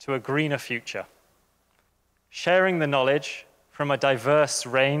to a greener future. Sharing the knowledge from a diverse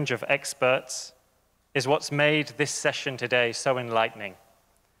range of experts is what's made this session today so enlightening.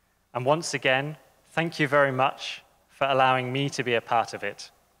 And once again, thank you very much for allowing me to be a part of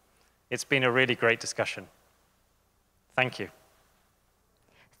it. It's been a really great discussion. Thank you.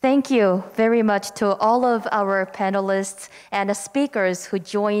 Thank you very much to all of our panelists and the speakers who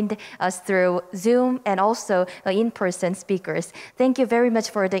joined us through Zoom and also in-person speakers. Thank you very much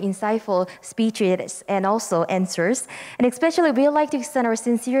for the insightful speeches and also answers. And especially, we'd like to extend our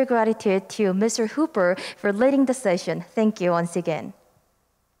sincere gratitude to Mr. Hooper for leading the session. Thank you once again.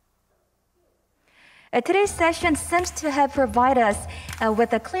 Today's session seems to have provided us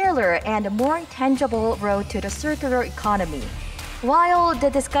with a clearer and more tangible road to the circular economy. While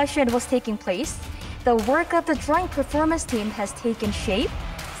the discussion was taking place, the work of the drawing performance team has taken shape.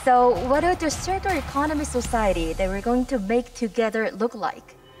 So what would the circular economy society that we're going to make together look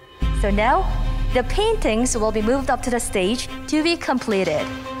like? So now, the paintings will be moved up to the stage to be completed.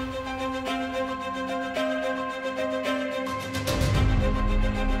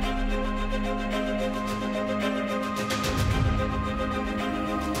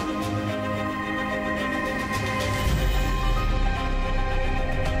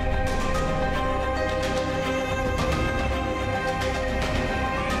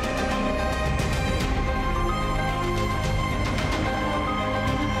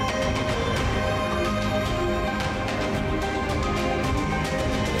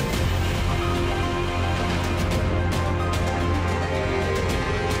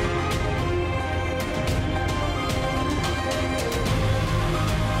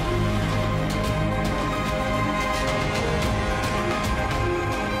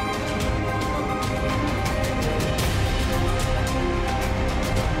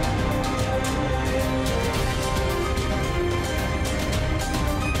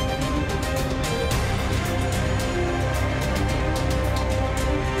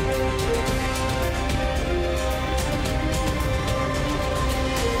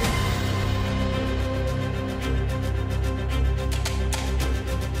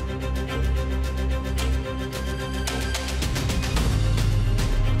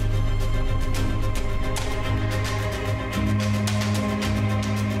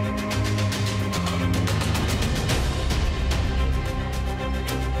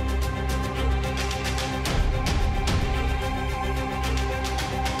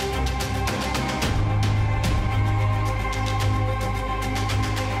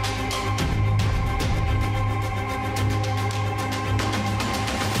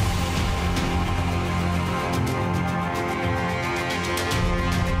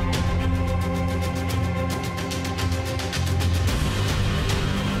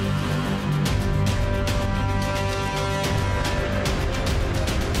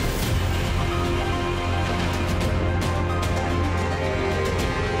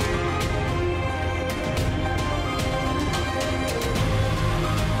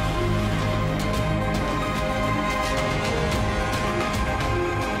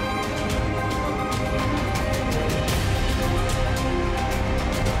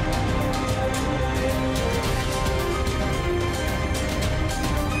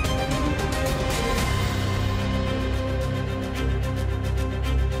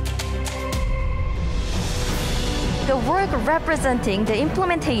 The work representing the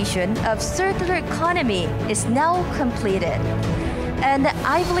implementation of circular economy is now completed. And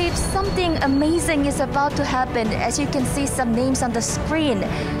I believe something amazing is about to happen, as you can see some names on the screen.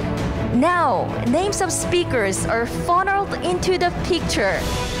 Now, names of speakers are funneled into the picture,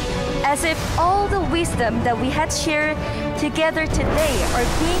 as if all the wisdom that we had shared together today are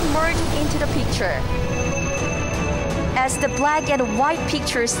being merged into the picture. As the black and white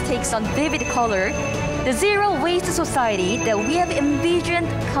pictures takes on vivid color, the zero waste society that we have envisioned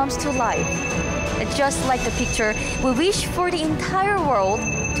comes to life. Just like the picture, we wish for the entire world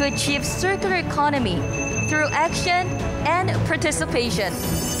to achieve circular economy through action and participation.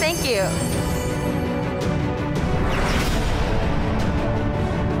 Thank you.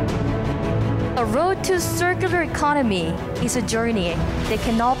 A road to circular economy is a journey that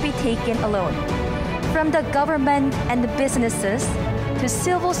cannot be taken alone. From the government and the businesses to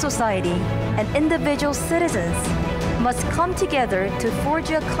civil society and individual citizens must come together to forge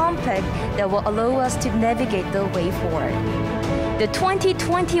a compact that will allow us to navigate the way forward. The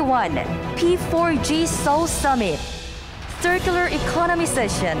 2021 P4G Seoul Summit Circular Economy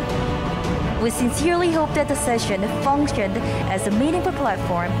Session. We sincerely hope that the session functioned as a meaningful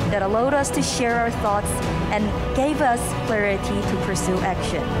platform that allowed us to share our thoughts and gave us clarity to pursue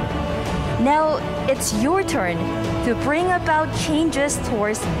action. Now it's your turn to bring about changes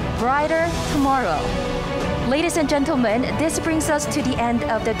towards brighter tomorrow. Ladies and gentlemen, this brings us to the end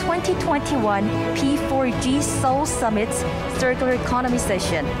of the 2021 P4G Seoul Summit's Circular Economy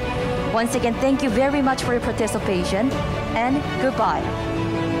Session. Once again, thank you very much for your participation, and goodbye.